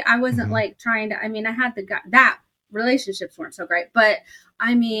healthy. I wasn't like trying to. I mean, I had that relationships weren't so great, but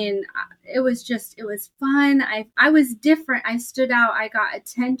I mean, it was fun. I was different. I stood out. I got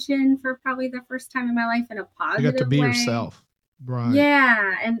attention for probably the first time in my life in a positive way. You got to be yourself. Right.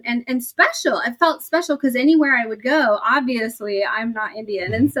 Yeah. And special. I felt special because anywhere I would go, obviously I'm not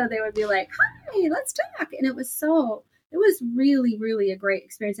Indian. And so they would be like, hi, let's talk. And it was really, really a great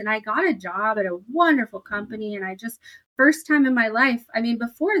experience. And I got a job at a wonderful company. And first time in my life, I mean,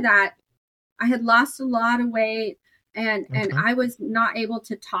 before that, I had lost a lot of weight and I was not able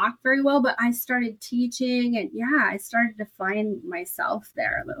to talk very well, but I started teaching and I started to find myself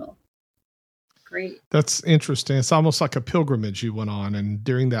there a little. Great. That's interesting. It's almost like a pilgrimage you went on. And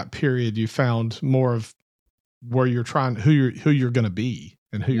during that period, you found more of where you're who you're going to be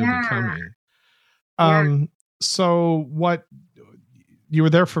and who you're becoming. So you were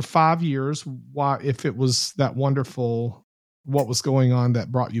there for 5 years. Why, if it was that wonderful, what was going on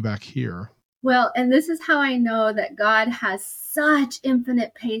that brought you back here? Well, and this is how I know that God has such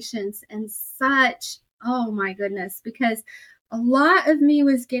infinite patience and such, oh my goodness, because a lot of me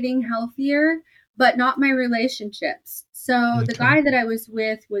was getting healthier, but not my relationships. So the guy that I was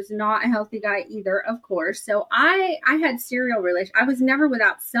with was not a healthy guy either, of course. So I had serial relations. I was never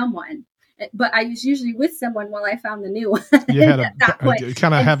without someone, but I was usually with someone while I found the new one. You had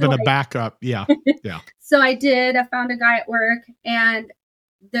kind of having a backup. Yeah. Yeah. So I found a guy at work, and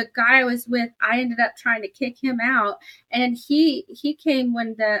the guy I was with, I ended up trying to kick him out. And he came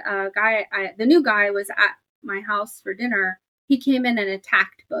when the new guy was at my house for dinner. He came in and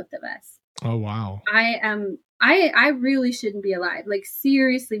attacked both of us. Oh, wow. I really shouldn't be alive. Like,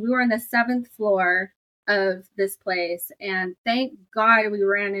 seriously, we were on the 7th floor of this place. And thank God we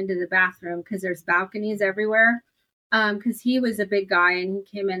ran into the bathroom because there's balconies everywhere. Because he was a big guy and he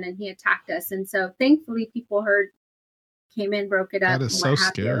came in and he attacked us. And so thankfully people came in, broke it up. That is so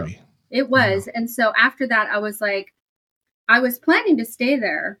scary. It was. Yeah. And so after that, I was like, I was planning to stay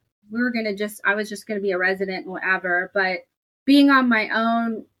there. I was just going to be a resident and whatever. But being on my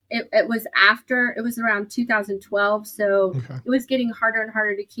own, it was around 2012. So it was getting harder and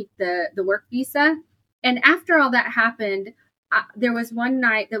harder to keep the work visa. And after all that happened, there was one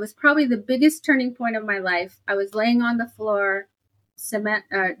night that was probably the biggest turning point of my life. I was laying on the floor,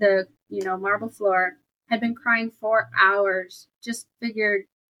 marble floor, had been crying for hours, just figured,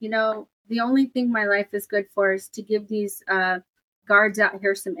 the only thing my life is good for is to give these guards out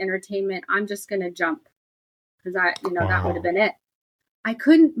here some entertainment. I'm just going to jump because that would have been it. I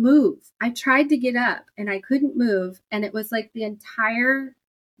couldn't move. I tried to get up and I couldn't move. And it was like the entire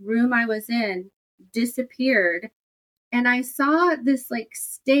room I was in disappeared. And I saw this like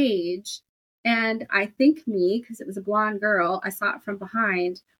stage And I think me, because it was a blonde girl, I saw it from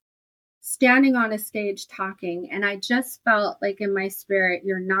behind, standing on a stage talking. And I just felt like in my spirit,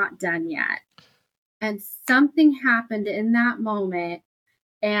 you're not done yet. And something happened in that moment.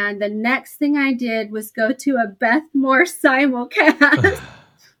 And the next thing I did was go to a Beth Moore simulcast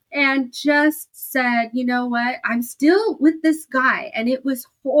and just said, you know what? I'm still with this guy. And it was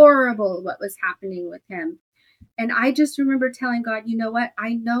horrible what was happening with him. And I just remember telling God, you know what?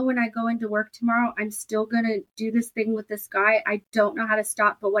 I know when I go into work tomorrow, I'm still going to do this thing with this guy. I don't know how to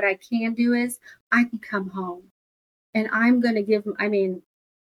stop, but what I can do is I can come home and I'm going to give him,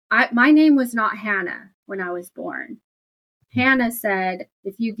 my name was not Hannah when I was born. Hannah said,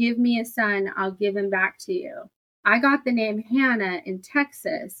 if you give me a son, I'll give him back to you. I got the name Hannah in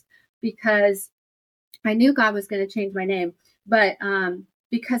Texas because I knew God was going to change my name, but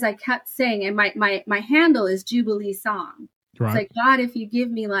because I kept saying, and my handle is Jubilee Song. Right. It's like, God, if you give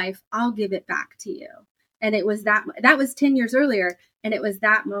me life, I'll give it back to you. And it was that was 10 years earlier. And it was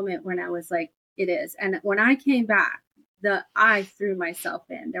that moment when I was like, it is. And when I came back, I threw myself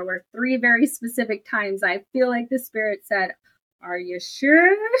in. There were 3 very specific times I feel like the Spirit said, are you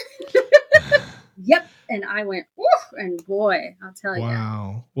sure? Yep. And I went, ooh, and boy, I'll tell you.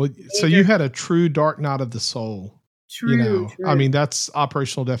 Wow. Well, so you had a true dark night of the soul. True. I mean, that's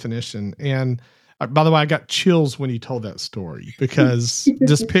operational definition. And by the way, I got chills when you told that story, because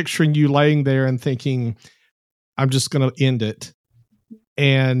just picturing you laying there and thinking, I'm just going to end it.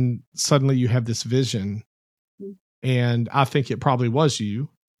 And suddenly you have this vision. And I think it probably was you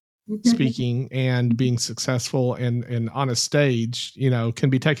speaking and being successful and on a stage, can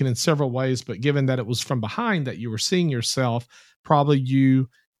be taken in several ways. But given that it was from behind that you were seeing yourself, probably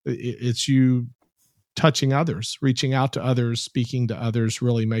it's you touching others, reaching out to others, speaking to others,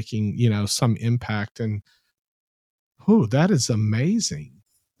 really making, some impact. And that is amazing.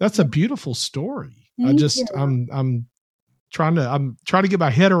 That's a beautiful story. I'm trying to get my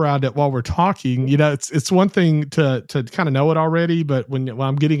head around it while we're talking. It's one thing to kind of know it already, but when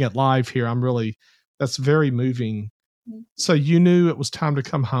I'm getting it live here, that's very moving. So you knew it was time to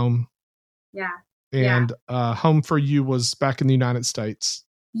come home. Yeah. And home for you was back in the United States.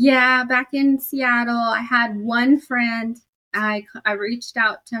 Yeah, back in Seattle. I had one friend. I reached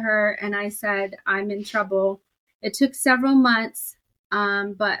out to her and I said, I'm in trouble. It took several months,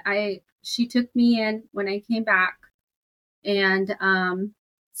 but she took me in when I came back. And I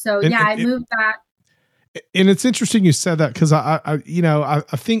moved back. And it's interesting you said that, because I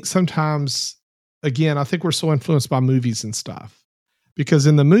think sometimes, again, I think we're so influenced by movies and stuff, because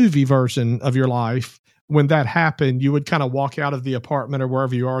in the movie version of your life, when that happened, you would kind of walk out of the apartment or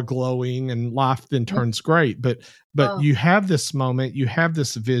wherever you are glowing, and life then turns great. But you have this moment, you have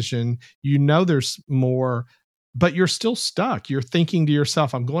this vision, there's more, but you're still stuck. You're thinking to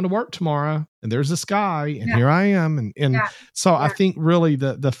yourself, I'm going to work tomorrow and there's this guy and here I am. So I think really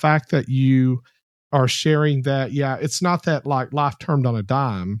the fact that you are sharing that, it's not that like life turned on a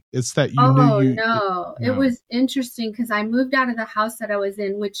dime. It's that it was interesting because I moved out of the house that I was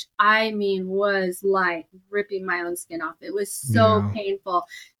in, which was like ripping my own skin off. It was so painful.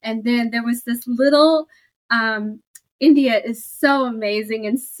 And then there was this little, India is so amazing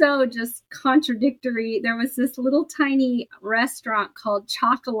and so just contradictory. There was this little tiny restaurant called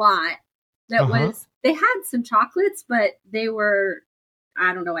Chocolat that they had some chocolates, but they were,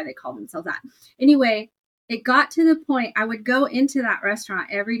 I don't know why they called themselves that. Anyway, it got to the point I would go into that restaurant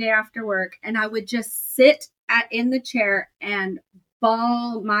every day after work and I would just sit in the chair and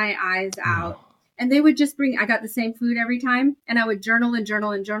bawl my eyes out. And they would just I got the same food every time. And I would journal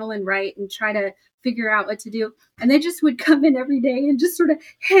and write and try to figure out what to do. And they just would come in every day and just sort of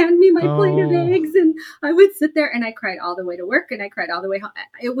hand me my plate of eggs. And I would sit there and I cried all the way to work and I cried all the way home.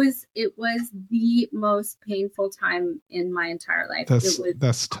 It was the most painful time in my entire life.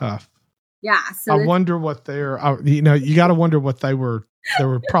 That's tough. Yeah. So I wonder what you got to wonder what they were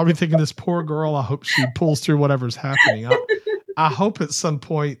probably thinking, this poor girl, I hope she pulls through whatever's happening. I hope at some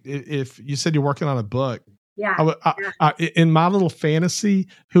point, if you said you're working on a book, in my little fantasy,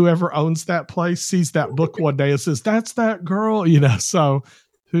 whoever owns that place sees that book one day and says, that's that girl, so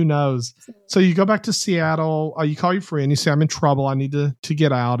who knows? So you go back to Seattle, you call your friend, you say, I'm in trouble, I need to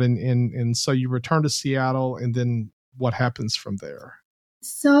get out. And so you return to Seattle, and then what happens from there?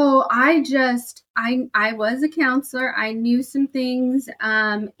 So I was a counselor. I knew some things, but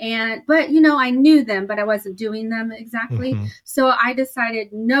I knew them, but I wasn't doing them exactly. Mm-hmm. So I decided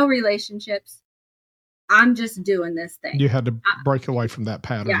no relationships. I'm just doing this thing. You had to break away from that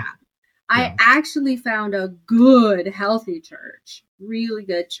pattern. Yeah. I actually found a good, healthy church, really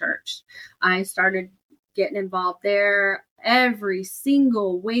good church. I started getting involved there. Every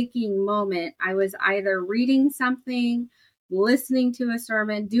single waking moment, I was either reading something, listening to a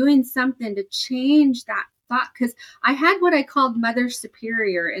sermon, doing something to change that thought. Because I had what I called Mother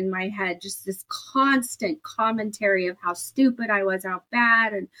Superior in my head, just this constant commentary of how stupid I was, how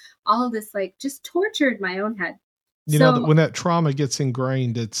bad, and all of this, like, just tortured my own head. You know that when that trauma gets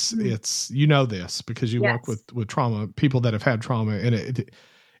ingrained, it's this because you work with trauma, people that have had trauma, and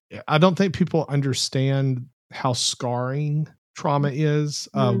I don't think people understand how scarring trauma is.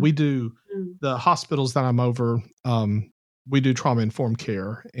 We do the hospitals that I'm over. We do trauma informed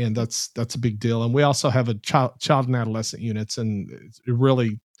care, and that's a big deal. And we also have a child and adolescent units, and it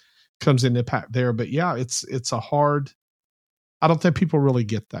really comes into impact there. But yeah, it's a hard. I don't think people really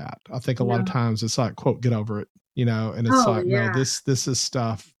get that. I think a lot of times it's like, quote, get over it, and it's no, this is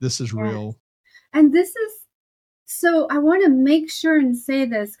stuff. This is real. And this is, so I want to make sure and say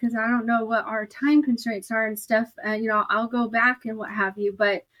this because I don't know what our time constraints are and stuff. I'll go back and what have you,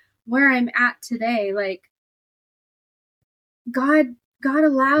 but where I'm at today, like, God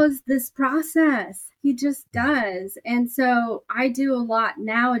allows this process. He just does. And so I do a lot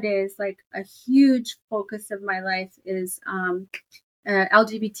nowadays. Like, a huge focus of my life is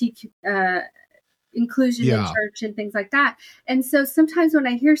LGBTQ inclusion in church and things like that. And so sometimes when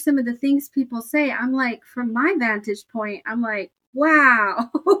I hear some of the things people say, I'm like, from my vantage point, I'm like, wow,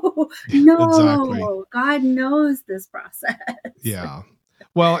 no, exactly. God knows this process. Yeah.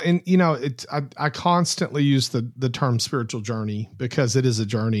 Well, and I constantly use the term spiritual journey because it is a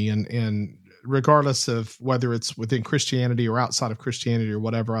journey, and regardless of whether it's within Christianity or outside of Christianity or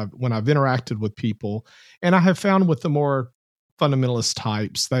whatever, when I've interacted with people, and I have found with the more fundamentalist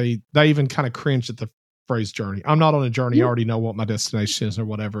types, they even kind of cringe at the phrase journey. I'm not on a journey. I already know what my destination is or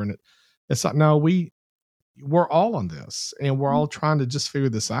whatever. And it's like, no, we're all on this, and we're all trying to just figure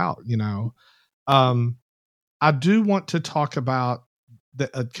this out. I do want to talk about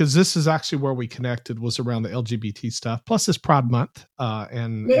because this is actually where we connected, was around the LGBT stuff. Plus, it's Pride Month,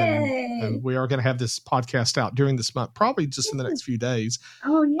 and we are going to have this podcast out during this month, probably just in the next few days.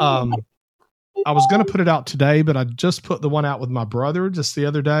 Oh yeah. I was going to put it out today, but I just put the one out with my brother just the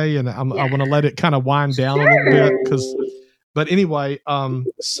other day, and I want to let it kind of wind down a little bit But anyway,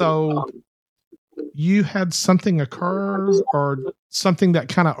 so you had something occur or something that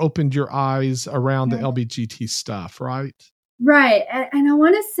kind of opened your eyes around the LGBT stuff, right? Right. And I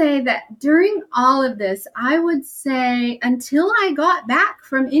want to say that during all of this, I would say until I got back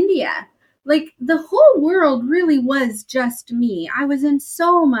from India, like, the whole world really was just me. I was in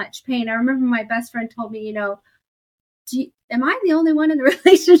so much pain. I remember my best friend told me, am I the only one in the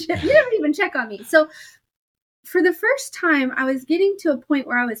relationship? You don't even check on me. So for the first time, I was getting to a point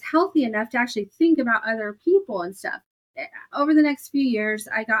where I was healthy enough to actually think about other people and stuff. Over the next few years,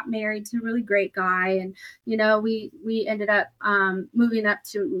 I got married to a really great guy, and we ended up moving up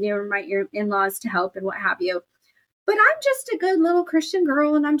to near my in-laws to help and what have you. But I'm just a good little Christian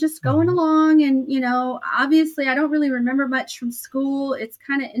girl, and I'm just going along. And obviously, I don't really remember much from school. It's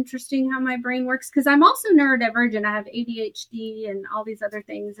kind of interesting how my brain works because I'm also neurodivergent. I have ADHD and all these other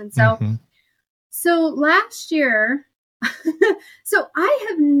things, and so last year, so I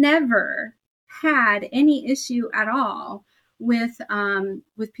have never had any issue at all with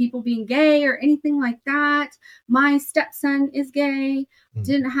people being gay or anything like that. My stepson is gay,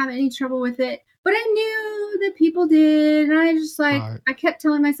 didn't have any trouble with it, but I knew that people did. And I just I kept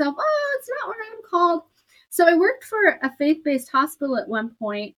telling myself, oh, it's not what I'm called. So I worked for a faith-based hospital at one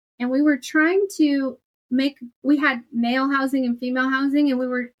point, and we were trying to we had male housing and female housing, and we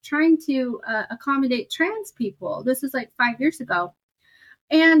were trying to accommodate trans people. This was like 5 years ago.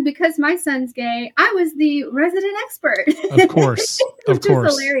 And because my son's gay, I was the resident expert. Of course. Which is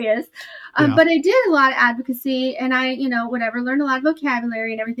hilarious. But I did a lot of advocacy, and I, learned a lot of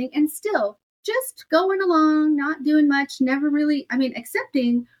vocabulary and everything. And still just going along, not doing much, never really,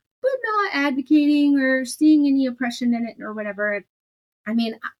 accepting, but not advocating or seeing any oppression in it or whatever.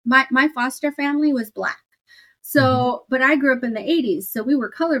 My foster family was Black. So, but I grew up in the 80s, so we were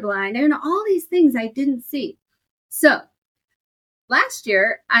colorblind, and all these things I didn't see. So last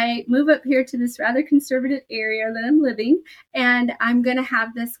year, I moved up here to this rather conservative area that I'm living, and I'm going to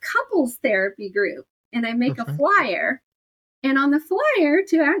have this couples therapy group. And I make a flyer, and on the flyer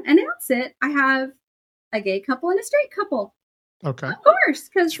to announce it, I have a gay couple and a straight couple. Okay. Of course,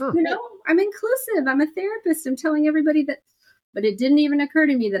 because, I'm inclusive. I'm a therapist. I'm telling everybody that, but it didn't even occur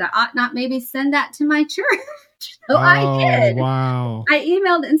to me that I ought not maybe send that to my church. So I did. Wow. I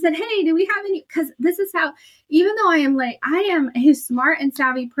emailed and said, hey, do we have any? Because this is how, even though I am a smart and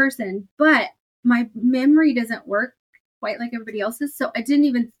savvy person, but my memory doesn't work quite like everybody else's. So I didn't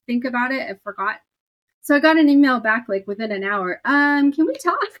even think about it. I forgot. So I got an email back like within an hour. Can we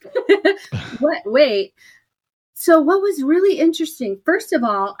talk? What? Wait. So what was really interesting, first of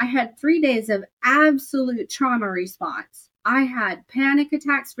all, I had 3 days of absolute trauma response. I had panic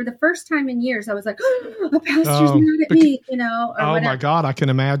attacks for the first time in years. I was like, oh, a pastor's Oh, mad at me, or oh my whatever. God, I can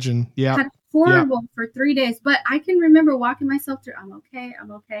imagine. Yeah. Had Yeah. horrible for 3 days, but I can remember walking myself through, I'm okay,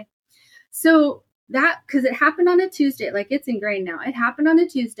 I'm okay. So that, because it happened on a Tuesday, like it's ingrained now. It happened on a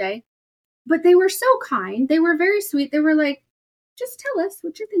Tuesday, but they were so kind. They were very sweet. They were like, just tell us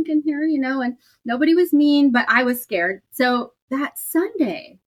what you're thinking here, and nobody was mean, but I was scared. So that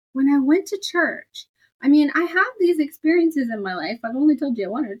Sunday, when I went to church, I mean, I have these experiences in my life. I've only told you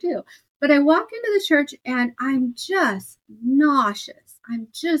one or two, but I walk into the church and I'm just nauseous. I'm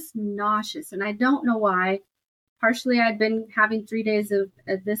just nauseous. And I don't know why. Partially, I'd been having 3 days of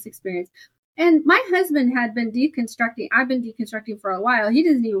this experience. And my husband had been deconstructing. I've been deconstructing for a while. He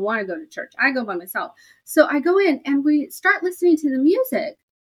doesn't even want to go to church. I go by myself. So I go in and we start listening to the music.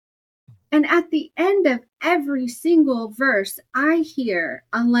 And at the end of every single verse, I hear,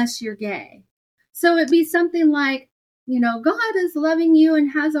 unless you're gay. So it'd be something like, God is loving you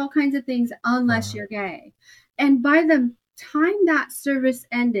and has all kinds of things unless you're gay. And by the time that service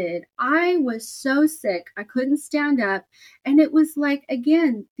ended, I was so sick. I couldn't stand up. And it was like,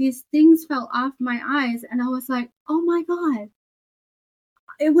 again, these things fell off my eyes. And I was like, oh my God,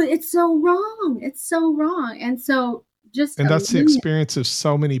 it's so wrong. It's so wrong. And so And that's the experience of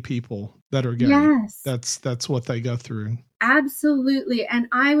so many people that are gay. Yes. That's what they go through. Absolutely. And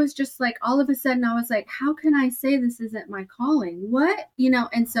I was just like, all of a sudden I was like, how can I say this isn't my calling? What?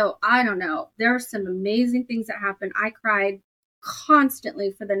 And so I don't know. There are some amazing things that happened. I cried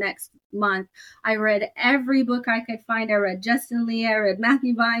constantly for the next month. I read every book I could find. I read Justin Lee. I read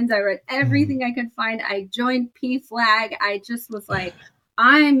Matthew Vines. I read everything I could find. I joined PFLAG. I just was like,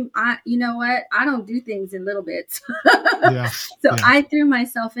 you know what? I don't do things in little bits. I threw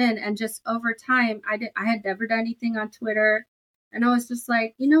myself in, and just over time, I had never done anything on Twitter. And I was just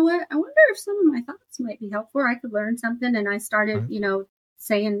like, you know what? I wonder if some of my thoughts might be helpful. I could learn something. And I started,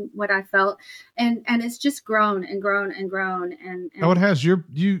 saying what I felt, and it's just grown and grown and grown. And it has.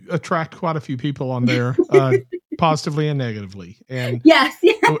 You attract quite a few people on there, positively and negatively, and yes,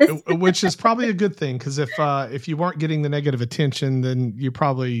 which is probably a good thing, because if you weren't getting the negative attention, then you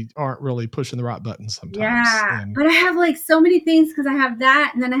probably aren't really pushing the right buttons sometimes. Yeah, but I have like so many things, because I have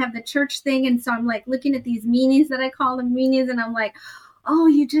that, and then I have the church thing, and so I'm like looking at these meanies that I call them meanies, and I'm like, oh,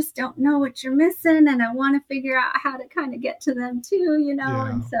 you just don't know what you're missing. And I want to figure out how to kind of get to them too, Yeah.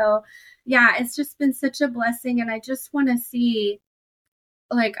 And so, it's just been such a blessing. And I just want to see,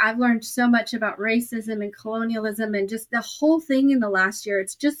 like, I've learned so much about racism and colonialism and just the whole thing in the last year.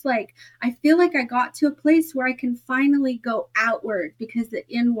 It's just like, I feel like I got to a place where I can finally go outward, because the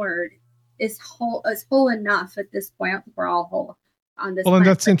inward is whole enough at this point. I think we're all whole on this. Well, and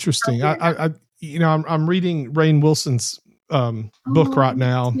that's interesting. I'm reading Rainn Wilson's book right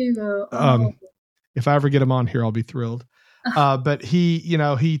now. If I ever get him on here, I'll be thrilled. But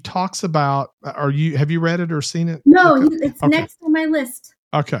he talks about, have you read it or seen it? No, it's next on my list.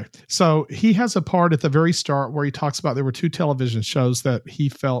 Okay. So he has a part at the very start where he talks about there were 2 television shows that he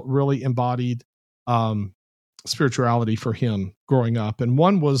felt really embodied spirituality for him growing up. And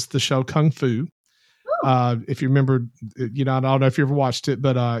one was the show Kung Fu. If you remember, I don't know if you ever watched it,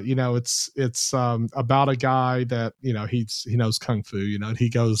 but it's about a guy that, he knows Kung Fu, and he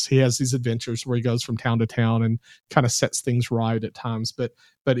has these adventures where he goes from town to town and kind of sets things right at times.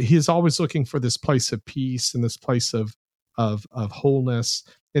 But he's always looking for this place of peace and this place of wholeness.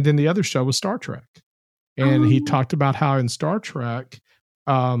 And then the other show was Star Trek. And he talked about how in Star Trek,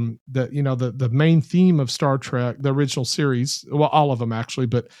 the main theme of Star Trek, the original series, well, all of them actually,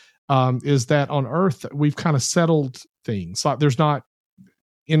 but is that on Earth, we've kind of settled things. Like there's not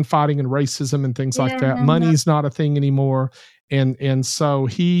infighting and racism and things like that. Money's not a thing anymore. And so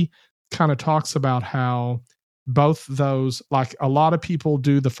he kind of talks about how both those, like a lot of people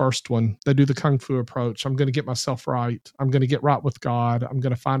do the first one, they do the Kung Fu approach. I'm going to get myself right. I'm going to get right with God. I'm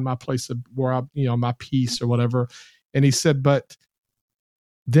going to find my place of where my peace or whatever. And he said, but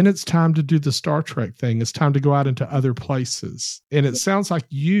then it's time to do the Star Trek thing. It's time to go out into other places. And it sounds like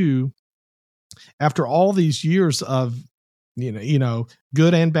you, after all these years of,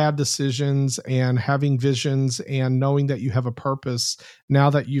 good and bad decisions and having visions and knowing that you have a purpose, now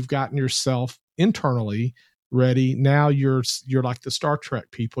that you've gotten yourself internally ready, now you're like the Star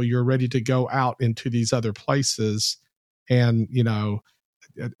Trek people. You're ready to go out into these other places and,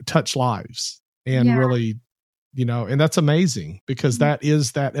 touch lives and really, and that's amazing, because that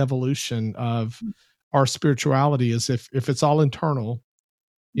is that evolution of our spirituality, is if it's all internal,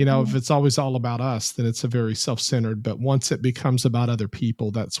 If it's always all about us, then it's a very self-centered, but once it becomes about other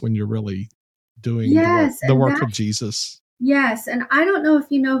people, that's when you're really doing the work of Jesus. Yes. And I don't know if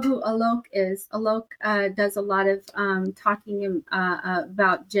you know who Alok is. Alok does a lot of talking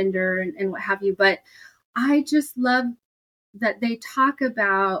about gender and what have you, but I just love that they talk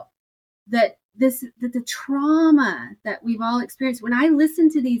about that the trauma that we've all experienced. When I listen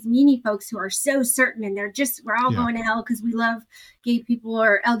to these meanie folks who are so certain and we're all going to hell because we love gay people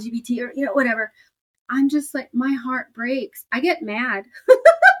or LGBT or whatever, I'm just like, my heart breaks. I get mad.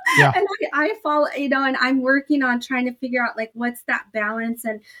 Yeah. And I fall, and I'm working on trying to figure out like what's that balance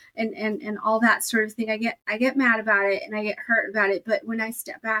and all that sort of thing. I get mad about it and I get hurt about it, but when I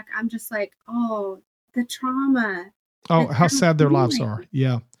step back, I'm just like, oh, the trauma. Oh, how sad their lives are.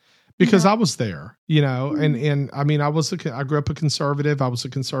 Yeah. Because I was there, and I mean, I grew up a conservative. I was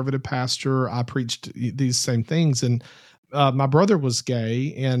a conservative pastor. I preached these same things, and my brother was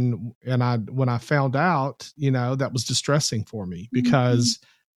gay, and when I found out, that was distressing for me because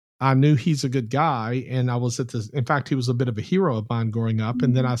I knew he's a good guy, and I was in fact, he was a bit of a hero of mine growing up,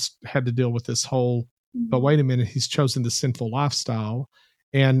 and then I had to deal with this whole, but wait a minute, he's chosen the sinful lifestyle,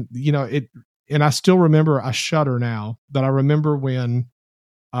 and and I still remember, I shudder now, but I remember when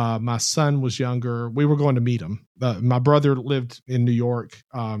my son was younger, we were going to meet him. My brother lived in New York,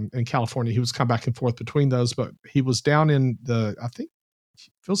 in California. He was come back and forth between those, but he was down in I think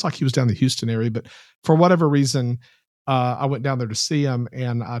feels like he was down in the Houston area, but for whatever reason, I went down there to see him,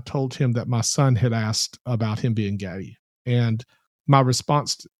 and I told him that my son had asked about him being gay. And my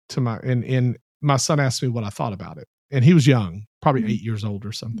response to my son asked me what I thought about it. And he was young, probably 8 years old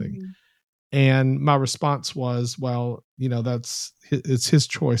or something. And my response was, well, it's his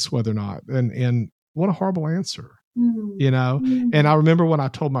choice whether or not. And what a horrible answer, And I remember when I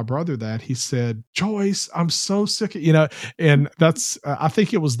told my brother that, he said, Joyce, I'm so sick of, and that's, I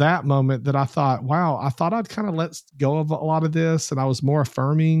think it was that moment that I thought, wow, I thought I'd kind of let go of a lot of this. And I was more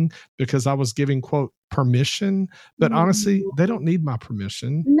affirming because I was giving, quote, permission. But honestly, they don't need my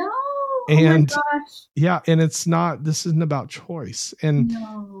permission. No. And and this isn't about choice. And,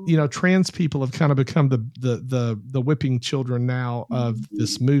 trans people have kind of become the whipping children now of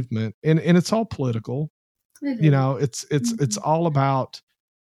this movement. And it's all political. It's all about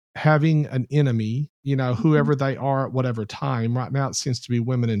having an enemy, whoever they are at whatever time. Right now, it seems to be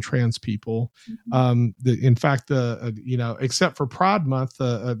women and trans people. In fact, except for Pride Month,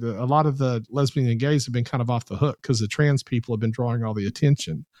 a lot of the lesbian and gays have been kind of off the hook because the trans people have been drawing all the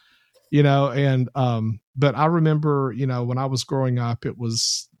attention. But I remember, when I was growing up, it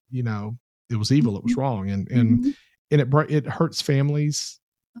was, it was evil, it was wrong. And it hurts families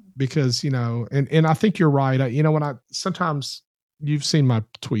because, and I think you're right. When sometimes you've seen my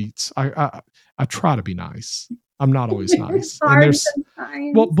tweets, I try to be nice. I'm not always nice.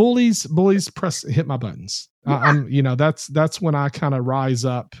 And bullies hit my buttons. Yeah. That's when I kind of rise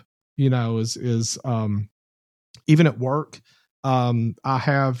up, is even at work. I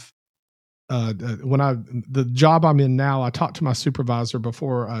have, the job I'm in now, I talked to my supervisor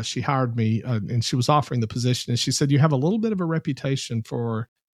before she hired me, and she was offering the position, and she said, you have a little bit of a reputation for,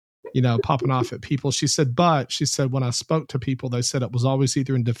 popping off at people. She said, when I spoke to people, they said it was always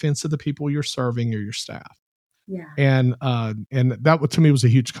either in defense of the people you're serving or your staff. Yeah. And that to me was a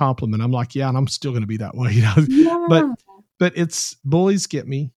huge compliment. I'm like, yeah, and I'm still going to be that way, Yeah. But it's bullies get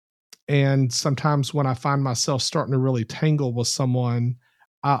me. And sometimes when I find myself starting to really tangle with someone,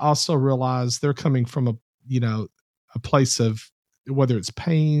 I also realize they're coming from a place of whether it's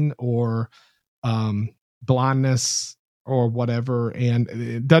pain or blindness or whatever. And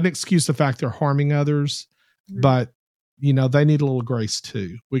it doesn't excuse the fact they're harming others, but they need a little grace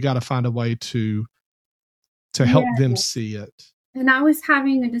too. We got to find a way to help them see it. And I was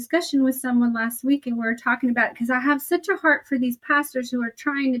having a discussion with someone last week, and we were talking about it because I have such a heart for these pastors who are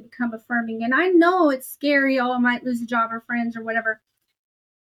trying to become affirming. And I know it's scary. Oh, I might lose a job or friends or whatever.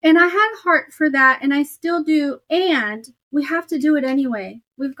 And I had heart for that, and I still do. And we have to do it anyway.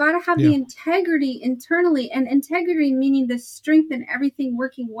 We've got to have the integrity internally, and integrity meaning the strength and everything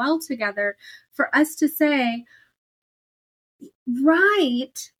working well together for us to say,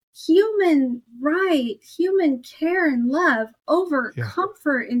 human care and love over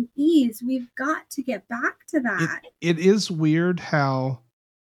comfort and ease. We've got to get back to that. It is weird how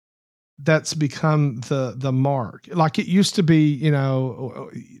that's become the mark. Like it used to be,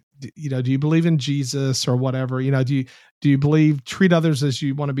 do you believe in Jesus or whatever? Do you believe treat others as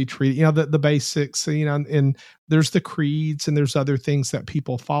you want to be treated? The basics, and there's the creeds and there's other things that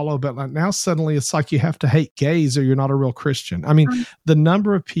people follow. But like now suddenly it's like you have to hate gays or you're not a real Christian. I mean, the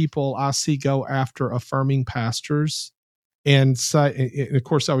number of people I see go after affirming pastors and say, and of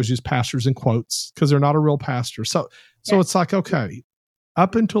course I always use pastors in quotes because they're not a real pastor. So it's like, okay,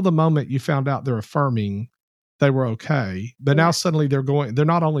 up until the moment you found out they're affirming, they were okay. But now suddenly they're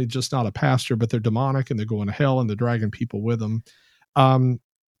not only just not a pastor, but they're demonic and they're going to hell and they're dragging people with them.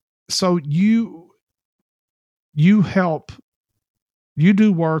 So you help, you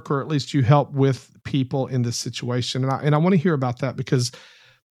do work, or at least you help with people in this situation. And I want to hear about that, because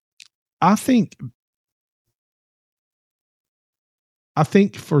I think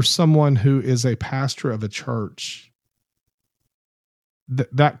for someone who is a pastor of a church,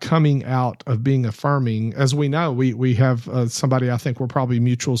 that coming out of being affirming, as we know, we have somebody I think we're probably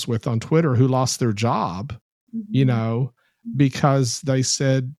mutuals with on Twitter who lost their job, because they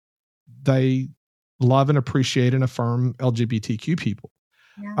said they love and appreciate and affirm LGBTQ people.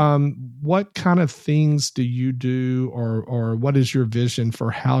 Yeah. What kind of things do you do, or what is your vision for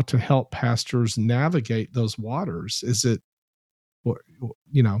how to help pastors navigate those waters? Is it,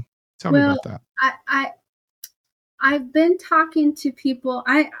 tell me about that. I've been talking to people.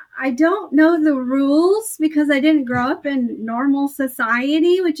 I don't know the rules because I didn't grow up in normal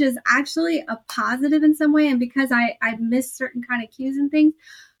society, which is actually a positive in some way. And because I've missed certain kind of cues and things.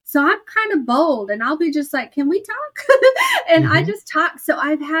 So I'm kind of bold, and I'll be just like, can we talk? And I just talk. So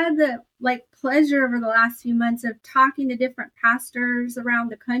I've had the pleasure over the last few months of talking to different pastors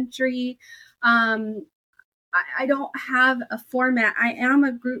around the country. I don't have a format. I am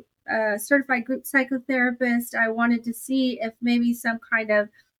a certified group psychotherapist. I wanted to see if maybe some kind of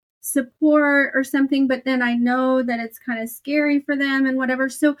support or something, but then I know that it's kind of scary for them and whatever.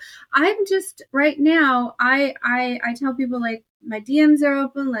 So I'm just right now, I tell people, my DMs are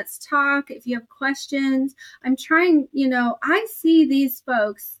open. Let's talk. If you have questions, I'm trying, I see these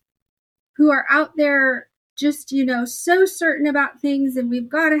folks who are out there just, so certain about things, and we've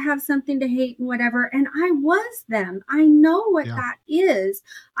got to have something to hate and whatever. And I was them. I know what that is.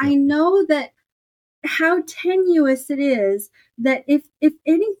 Yeah. I know that how tenuous it is, that if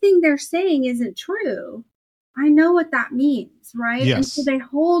anything they're saying isn't true, I know what that means, right? Yes. And so they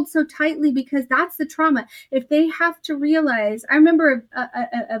hold so tightly because that's the trauma. If they have to realize, I remember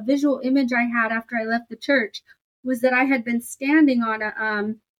a visual image I had after I left the church was that I had been standing on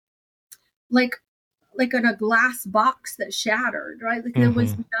a like in a glass box that shattered, right? There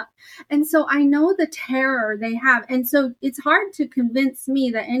was not, and so I know the terror they have. And so it's hard to convince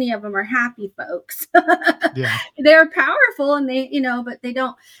me that any of them are happy folks. Yeah. They're powerful and they, but they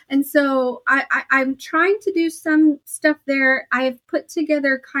don't. And so I'm trying to do some stuff there. I've put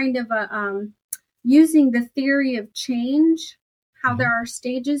together kind of a, using the theory of change, how there are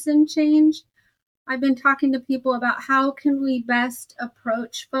stages in change. I've been talking to people about how can we best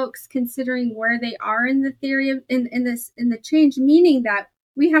approach folks considering where they are in the theory of in the change, meaning that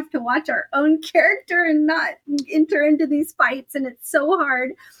we have to watch our own character and not enter into these fights, and it's so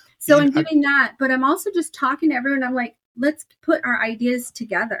hard. So I'm doing that, but I'm also just talking to everyone. I'm like, let's put our ideas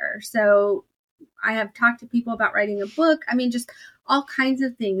together. So I have talked to people about writing a book. I mean, just all kinds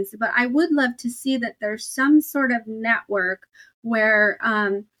of things. But I would love to see that there's some sort of network where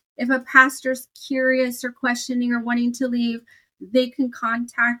if a pastor's curious or questioning or wanting to leave, they can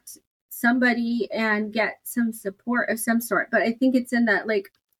contact somebody and get some support of some sort. But I think it's in that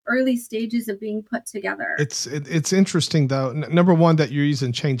early stages of being put together. It's interesting though. Number one, that you're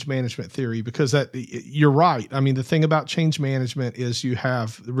using change management theory, because that you're right. I mean, the thing about change management is you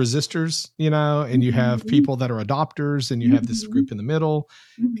have resistors, and you have people that are adopters, and you have this group in the middle.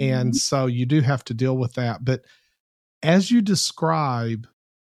 And so you do have to deal with that. But as you describe,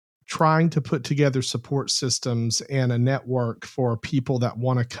 trying to put together support systems and a network for people that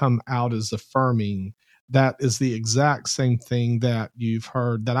want to come out as affirming, that is the exact same thing that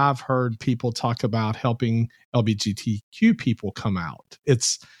I've heard people talk about helping LGBTQ people come out.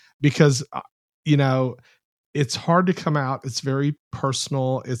 It's because, it's hard to come out. It's very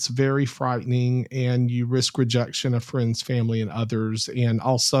personal. It's very frightening, and you risk rejection of friends, family, and others. And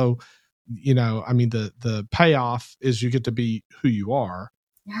also, the payoff is you get to be who you are.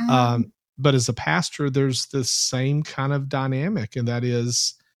 Yeah. But as a pastor, there's this same kind of dynamic, and that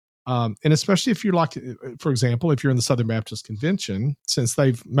is, and especially if you're for example, if you're in the Southern Baptist Convention, since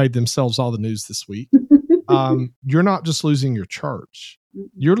they've made themselves all the news this week, you're not just losing your church,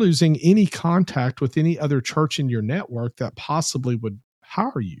 you're losing any contact with any other church in your network that possibly would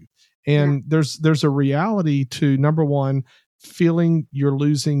hire you. And there's a reality to, number one, feeling you're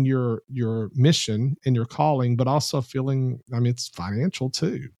losing your mission and your calling, but also feeling, it's financial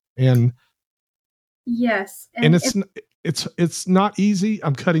too. And yes. And it's not easy.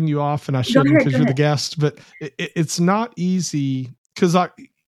 I'm cutting you off, and I shouldn't because you're the guest, but it's not easy, because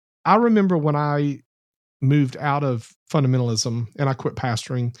I remember when I moved out of fundamentalism and I quit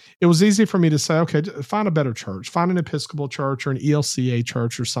pastoring, it was easy for me to say, okay, find a better church, find an Episcopal church or an ELCA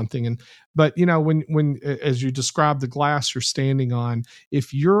church or something. But when as you describe the glass you're standing on,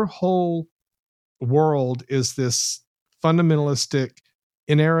 if your whole world is this fundamentalistic,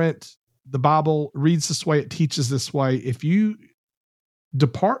 inerrant, the Bible reads this way, it teaches this way. If you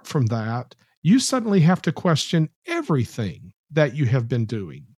depart from that, you suddenly have to question everything that you have been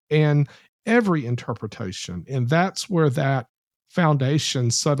doing and every interpretation. And that's where that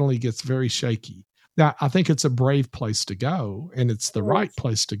foundation suddenly gets very shaky. Now, I think it's a brave place to go and it's the right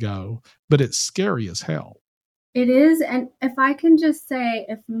place to go, but it's scary as hell. It is. And if I can just say,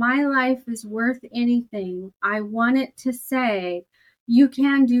 if my life is worth anything, I want it to say, you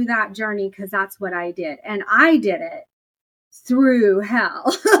can do that journey because that's what I did. And I did it through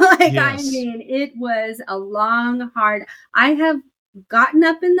hell. Yes. I mean, it was a long, hard, I have gotten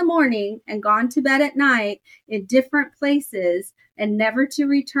up in the morning and gone to bed at night in different places and never to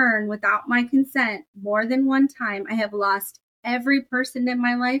return without my consent more than one time. I have lost every person in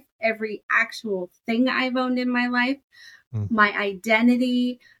my life, every actual thing I've owned in my life, my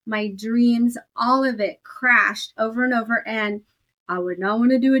identity, my dreams, all of it crashed over and over. And I would not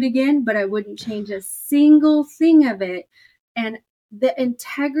want to do it again, but I wouldn't change a single thing of it. And the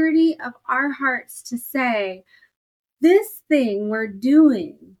integrity of our hearts to say, this thing we're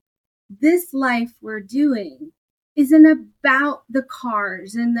doing, this life we're doing, isn't about the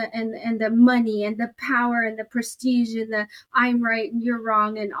cars and the money and the power and the prestige and the I'm right and you're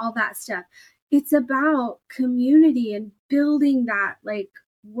wrong and all that stuff. It's about community and building that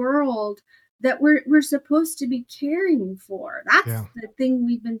world that we're supposed to be caring for. That's the thing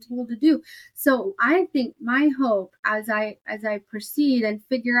we've been told to do. So I think my hope as I proceed and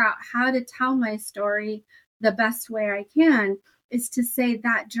figure out how to tell my story the best way I can is to say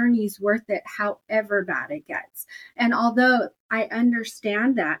that journey is worth it, however bad it gets. And although I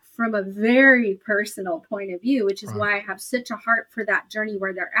understand that from a very personal point of view, which is why I have such a heart for that journey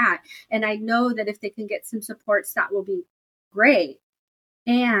where they're at. And I know that if they can get some supports, that will be great.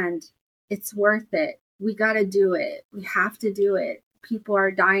 And it's worth it. We got to do it. We have to do it. People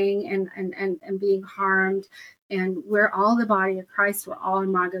are dying and being harmed. And we're all the body of Christ. We're all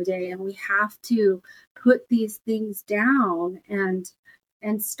Imago Dei. And we have to put these things down and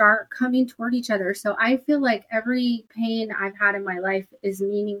start coming toward each other. So I feel like every pain I've had in my life is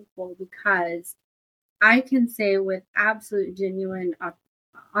meaningful because I can say with absolute genuine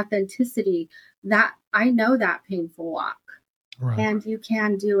authenticity that I know that painful walk. Right. And you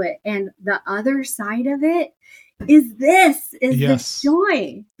can do it. And the other side of it is the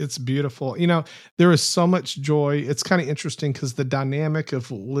joy. It's beautiful. There is so much joy. It's kind of interesting because the dynamic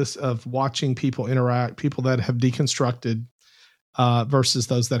of watching people interact, people that have deconstructed versus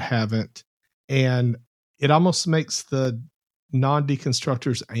those that haven't. And it almost makes the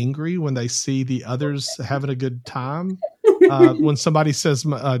non-deconstructors angry when they see the others having a good time. When somebody says,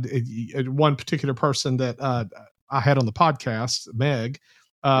 one particular person that I had on the podcast, Meg,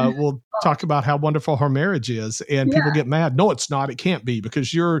 will talk about how wonderful her marriage is, and people get mad. No, it's not. It can't be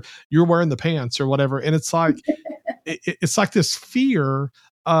because you're wearing the pants or whatever. And it's like it's like this fear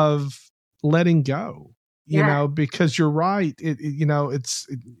of letting go, because you're right.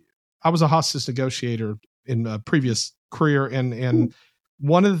 I was a hostage negotiator in a previous career, and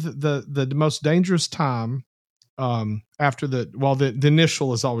one of the most dangerous time after the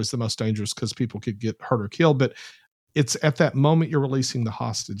initial is always the most dangerous because people could get hurt or killed, but it's at that moment you're releasing the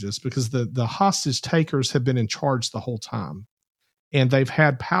hostages because the hostage takers have been in charge the whole time and they've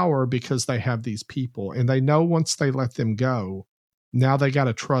had power because they have these people and they know once they let them go, now they got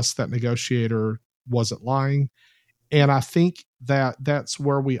to trust that negotiator wasn't lying. And I think that that's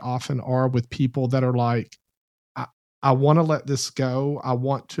where we often are with people that are like, I want to let this go. I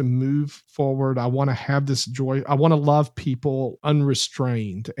want to move forward. I want to have this joy. I want to love people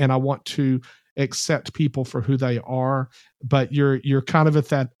unrestrained and I want to accept people for who they are. But you're kind of at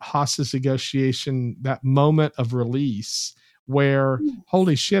that hostage negotiation, that moment of release where,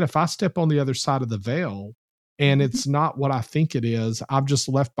 holy shit, if I step on the other side of the veil and it's not what I think it is, I've just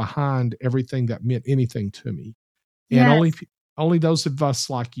left behind everything that meant anything to me. And only those of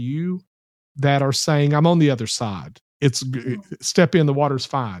us like you that are saying, I'm on the other side. It's step in, the water's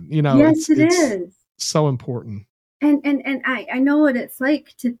fine. Yes, it is so important. And I know what it's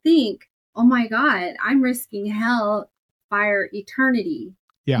like to think, oh my God, I'm risking hell, fire, eternity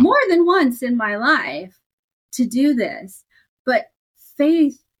more than once in my life to do this. But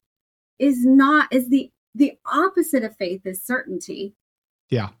faith is the opposite of faith is certainty.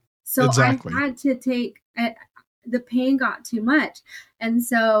 Yeah. So exactly. I had to take the pain got too much. And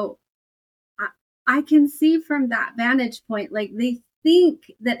so I can see from that vantage point, like they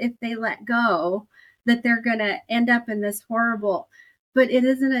think that if they let go, that they're going to end up in this horrible, but it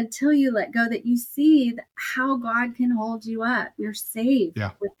isn't until you let go that you see how God can hold you up. You're safe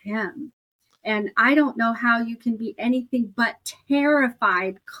Yeah. with him. And I don't know how you can be anything but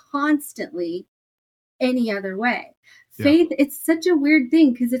terrified constantly any other way. Yeah. Faith, it's such a weird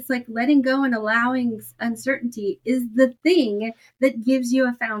thing because it's like letting go and allowing uncertainty is the thing that gives you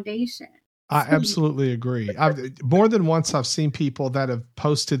a foundation. I absolutely agree. More than once I've seen people that have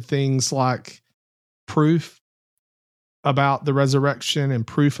posted things like proof about the resurrection and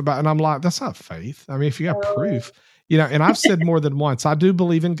proof about, and I'm like, that's not faith. I mean, if you have proof, and I've said more than once, I do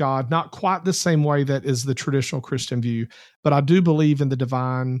believe in God, not quite the same way that is the traditional Christian view, but I do believe in the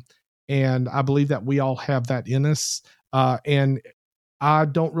divine, and I believe that we all have that in us. And I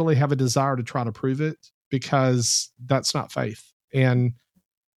don't really have a desire to try to prove it because that's not faith. And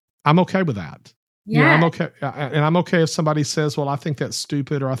I'm okay with that. Yeah. I'm okay. And I'm okay if somebody says, well, I think that's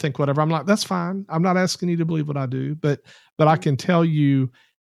stupid, or I think whatever. I'm like, that's fine. I'm not asking you to believe what I do, but I can tell you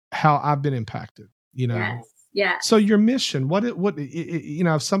how I've been impacted, Yes. Yeah. So your mission,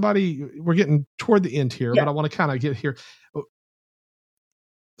 if somebody, we're getting toward the end here, but I want to kind of get here.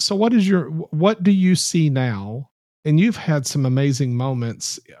 So what do you see now? And you've had some amazing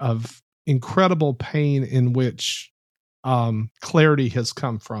moments of incredible pain in which clarity has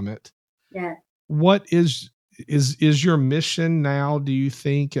come from it. Yeah. What is your mission now, do you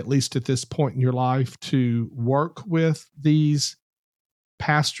think, at least at this point in your life, to work with these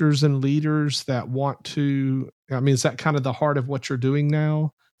pastors and leaders that want to, is that kind of the heart of what you're doing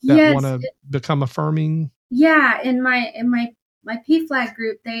now, that want to become affirming? Yeah. In my PFLAG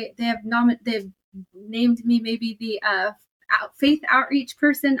group, they've named me maybe the faith outreach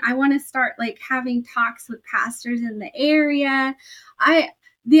person. I want to start like having talks with pastors in the area.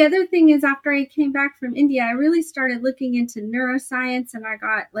 The other thing is, after I came back from India, I really started looking into neuroscience, and I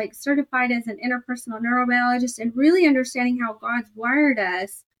got like certified as an interpersonal neurobiologist, and really understanding how God's wired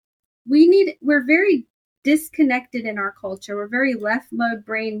us. We're very disconnected in our culture. We're very left mode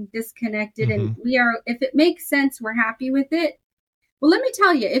brain disconnected. And we are, if it makes sense, we're happy with it. Well, let me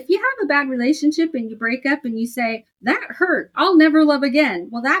tell you, if you have a bad relationship and you break up and you say, that hurt, I'll never love again.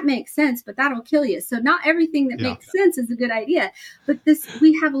 Well, that makes sense, but that'll kill you. So not everything that makes sense is a good idea. But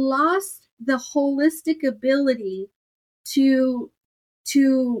we have lost the holistic ability to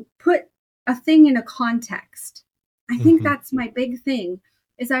put a thing in a context. I think that's my big thing,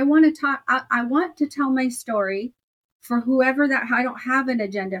 is I want to talk. I want to tell my story for whoever that. I don't have an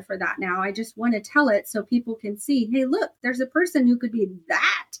agenda for that now. I just want to tell it so people can see, hey, look, there's a person who could be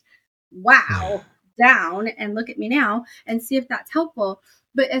that down, and look at me now, and see if that's helpful.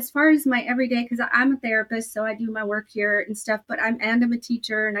 But as far as my everyday, because I'm a therapist, so I do my work here and stuff, but I'm a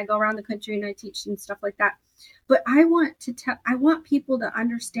teacher, and I go around the country and I teach and stuff like that. But I want people to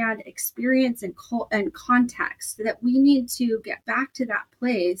understand experience and context, that we need to get back to that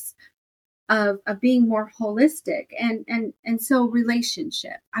place of being more holistic, and so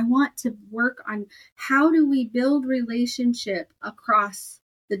relationship. I want to work on how do we build relationship across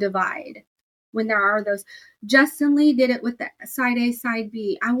the divide when there are those. Justin Lee did it with the side A, side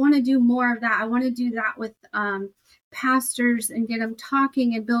B. I want to do more of that. I want to do that with pastors and get them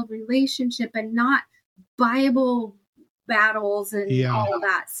talking and build relationship, and not Bible battles and all of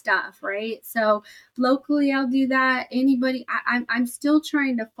that stuff, right? So locally, I'll do that. Anybody, I'm still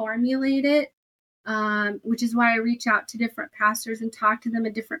trying to formulate it, which is why I reach out to different pastors and talk to them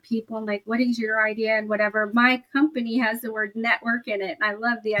and different people. And like, what is your idea and whatever. My company has the word network in it, and I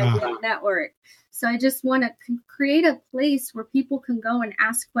love the idea of network. So I just want to create a place where people can go and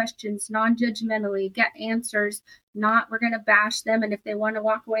ask questions non-judgmentally, get answers. Not we're going to bash them, and if they want to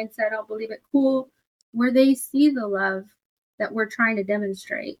walk away and say, I don't believe it, cool. Where they see the love that we're trying to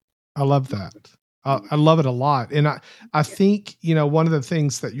demonstrate. I love that. I love it a lot. And I think, one of the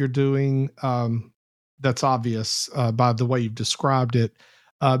things that you're doing that's obvious by the way you've described it,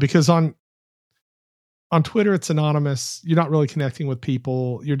 because on Twitter, it's anonymous. You're not really connecting with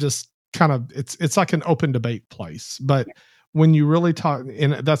people. You're just kind of, it's like an open debate place. But when you really talk,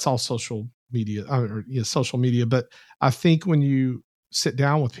 and that's all social media, social media. But I think when you sit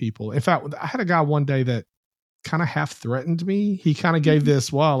down with people, in fact, I had a guy one day that kind of half threatened me. He kind of gave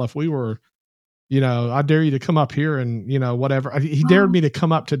this, well, if we were, I dare you to come up here and, whatever. He dared me to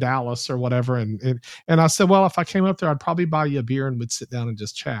come up to Dallas or whatever. And I said, well, if I came up there, I'd probably buy you a beer and we'd sit down and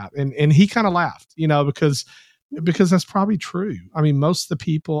just chat. And he kind of laughed, because that's probably true. I mean, most of the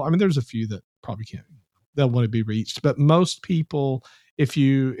people, there's a few that probably they'll want to be reached, but most people, and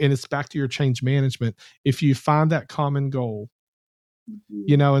it's back to your change management, if you find that common goal,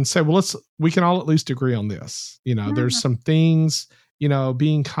 and say, well, we can all at least agree on this. There's some things,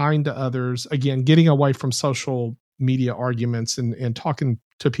 being kind to others, again, getting away from social media arguments and talking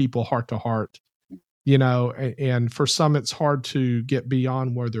to people heart to heart, and for some, it's hard to get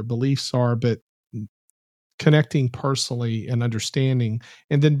beyond where their beliefs are, but connecting personally and understanding,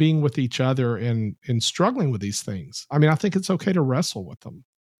 and then being with each other and struggling with these things. I mean, I think it's okay to wrestle with them.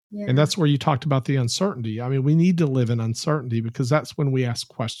 Yeah. And that's where you talked about the uncertainty. I mean, we need to live in uncertainty because that's when we ask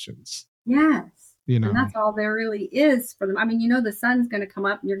questions. Yes. And that's all there really is for them. I mean, the sun's going to come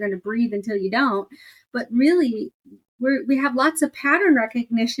up and you're going to breathe until you don't. But really, we have lots of pattern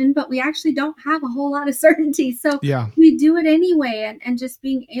recognition, but we actually don't have a whole lot of certainty. So we do it anyway. And just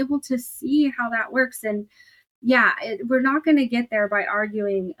being able to see how that works. And we're not going to get there by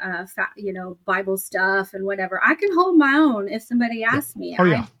arguing, Bible stuff and whatever. I can hold my own if somebody asks me. Oh,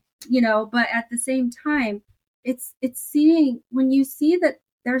 yeah. But at the same time, it's seeing, when you see that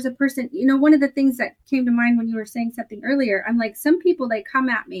there's a person, one of the things that came to mind when you were saying something earlier, I'm like, some people, they come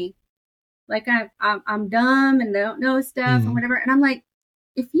at me like I'm dumb and they don't know stuff and whatever. And I'm like,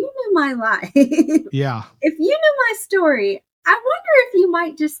 if you knew my life, if you knew my story, I wonder if you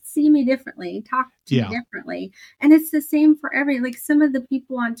might just see me differently and talk to me differently. And it's the same for some of the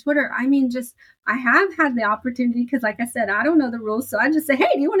people on Twitter. I mean, I have had the opportunity because, like I said, I don't know the rules. So I just say, hey,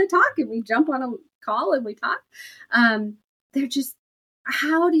 do you want to talk? And we jump on a call and we talk. They're just,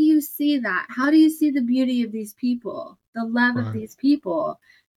 how do you see that? How do you see the beauty of these people, the love of these people,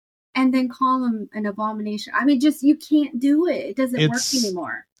 and then call them an abomination? I mean, you can't do it. It doesn't work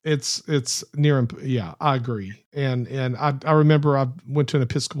anymore. It's near. Yeah, I agree. And I remember I went to an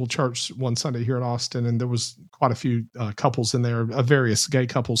Episcopal church one Sunday here in Austin, and there was quite a few couples in there, various gay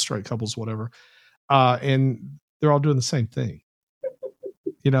couples, straight couples, whatever. And they're all doing the same thing.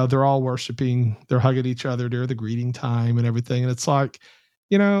 They're all worshiping, they're hugging each other during the greeting time and everything. And it's like,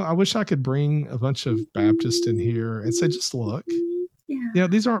 I wish I could bring a bunch of Baptists in here and say, just look,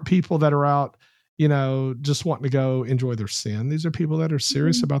 these aren't people that are out, just wanting to go enjoy their sin. These are people that are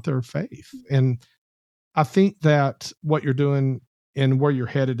serious about their faith. And I think that what you're doing and where you're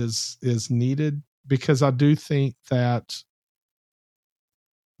headed is needed, because I do think that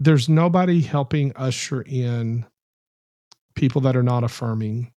there's nobody helping usher in people that are not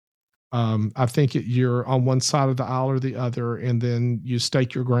affirming. I think you're on one side of the aisle or the other, and then you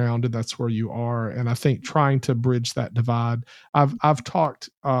stake your ground, and that's where you are. And I think trying to bridge that divide, I've talked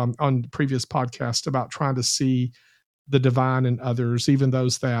on previous podcasts about trying to see the divine in others, even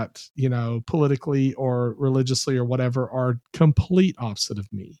those that, politically or religiously or whatever are complete opposite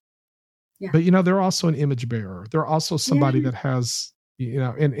of me. Yeah. But, they're also an image bearer. They're also somebody that has,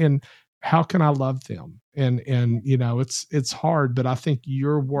 and how can I love them? And it's hard, but I think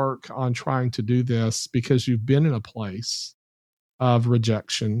your work on trying to do this, because you've been in a place of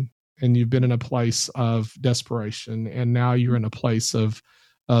rejection and you've been in a place of desperation, and now you're in a place of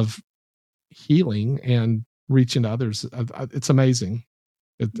healing and reaching to others. It's amazing.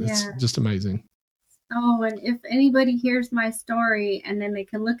 It's just amazing. Oh, and if anybody hears my story and then they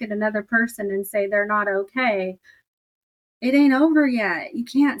can look at another person and say they're not okay, it ain't over yet. You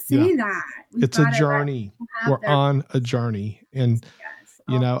can't say that. It's a journey. We're on a journey. And,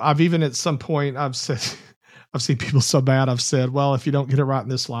 I've even at some point, I've seen people so bad, I've said, well, if you don't get it right in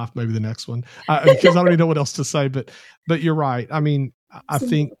this life, maybe the next one, because I don't even know what else to say, but you're right. I mean, I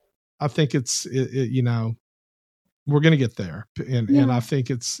think it's, we're going to get there. And I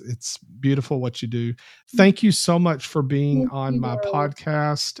think it's beautiful what you do. Thank you so much for being on my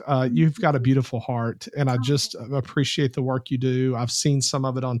podcast. You've got a beautiful heart, and I just appreciate the work you do. I've seen some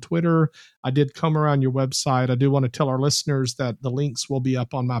of it on Twitter. I did come around your website. I do want to tell our listeners that the links will be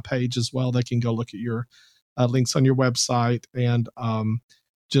up on my page as well. They can go look at your links on your website. And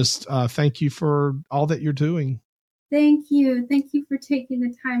thank you for all that you're doing. Thank you. Thank you for taking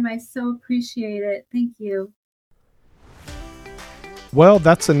the time. I so appreciate it. Thank you. Well,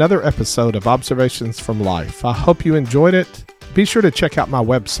 that's another episode of Observations from Life. I hope you enjoyed it. Be sure to check out my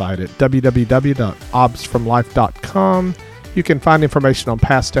website at www.obsfromlife.com. You can find information on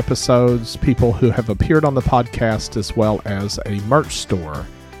past episodes, people who have appeared on the podcast, as well as a merch store.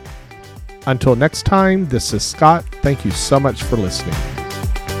 Until next time, this is Scott. Thank you so much for listening.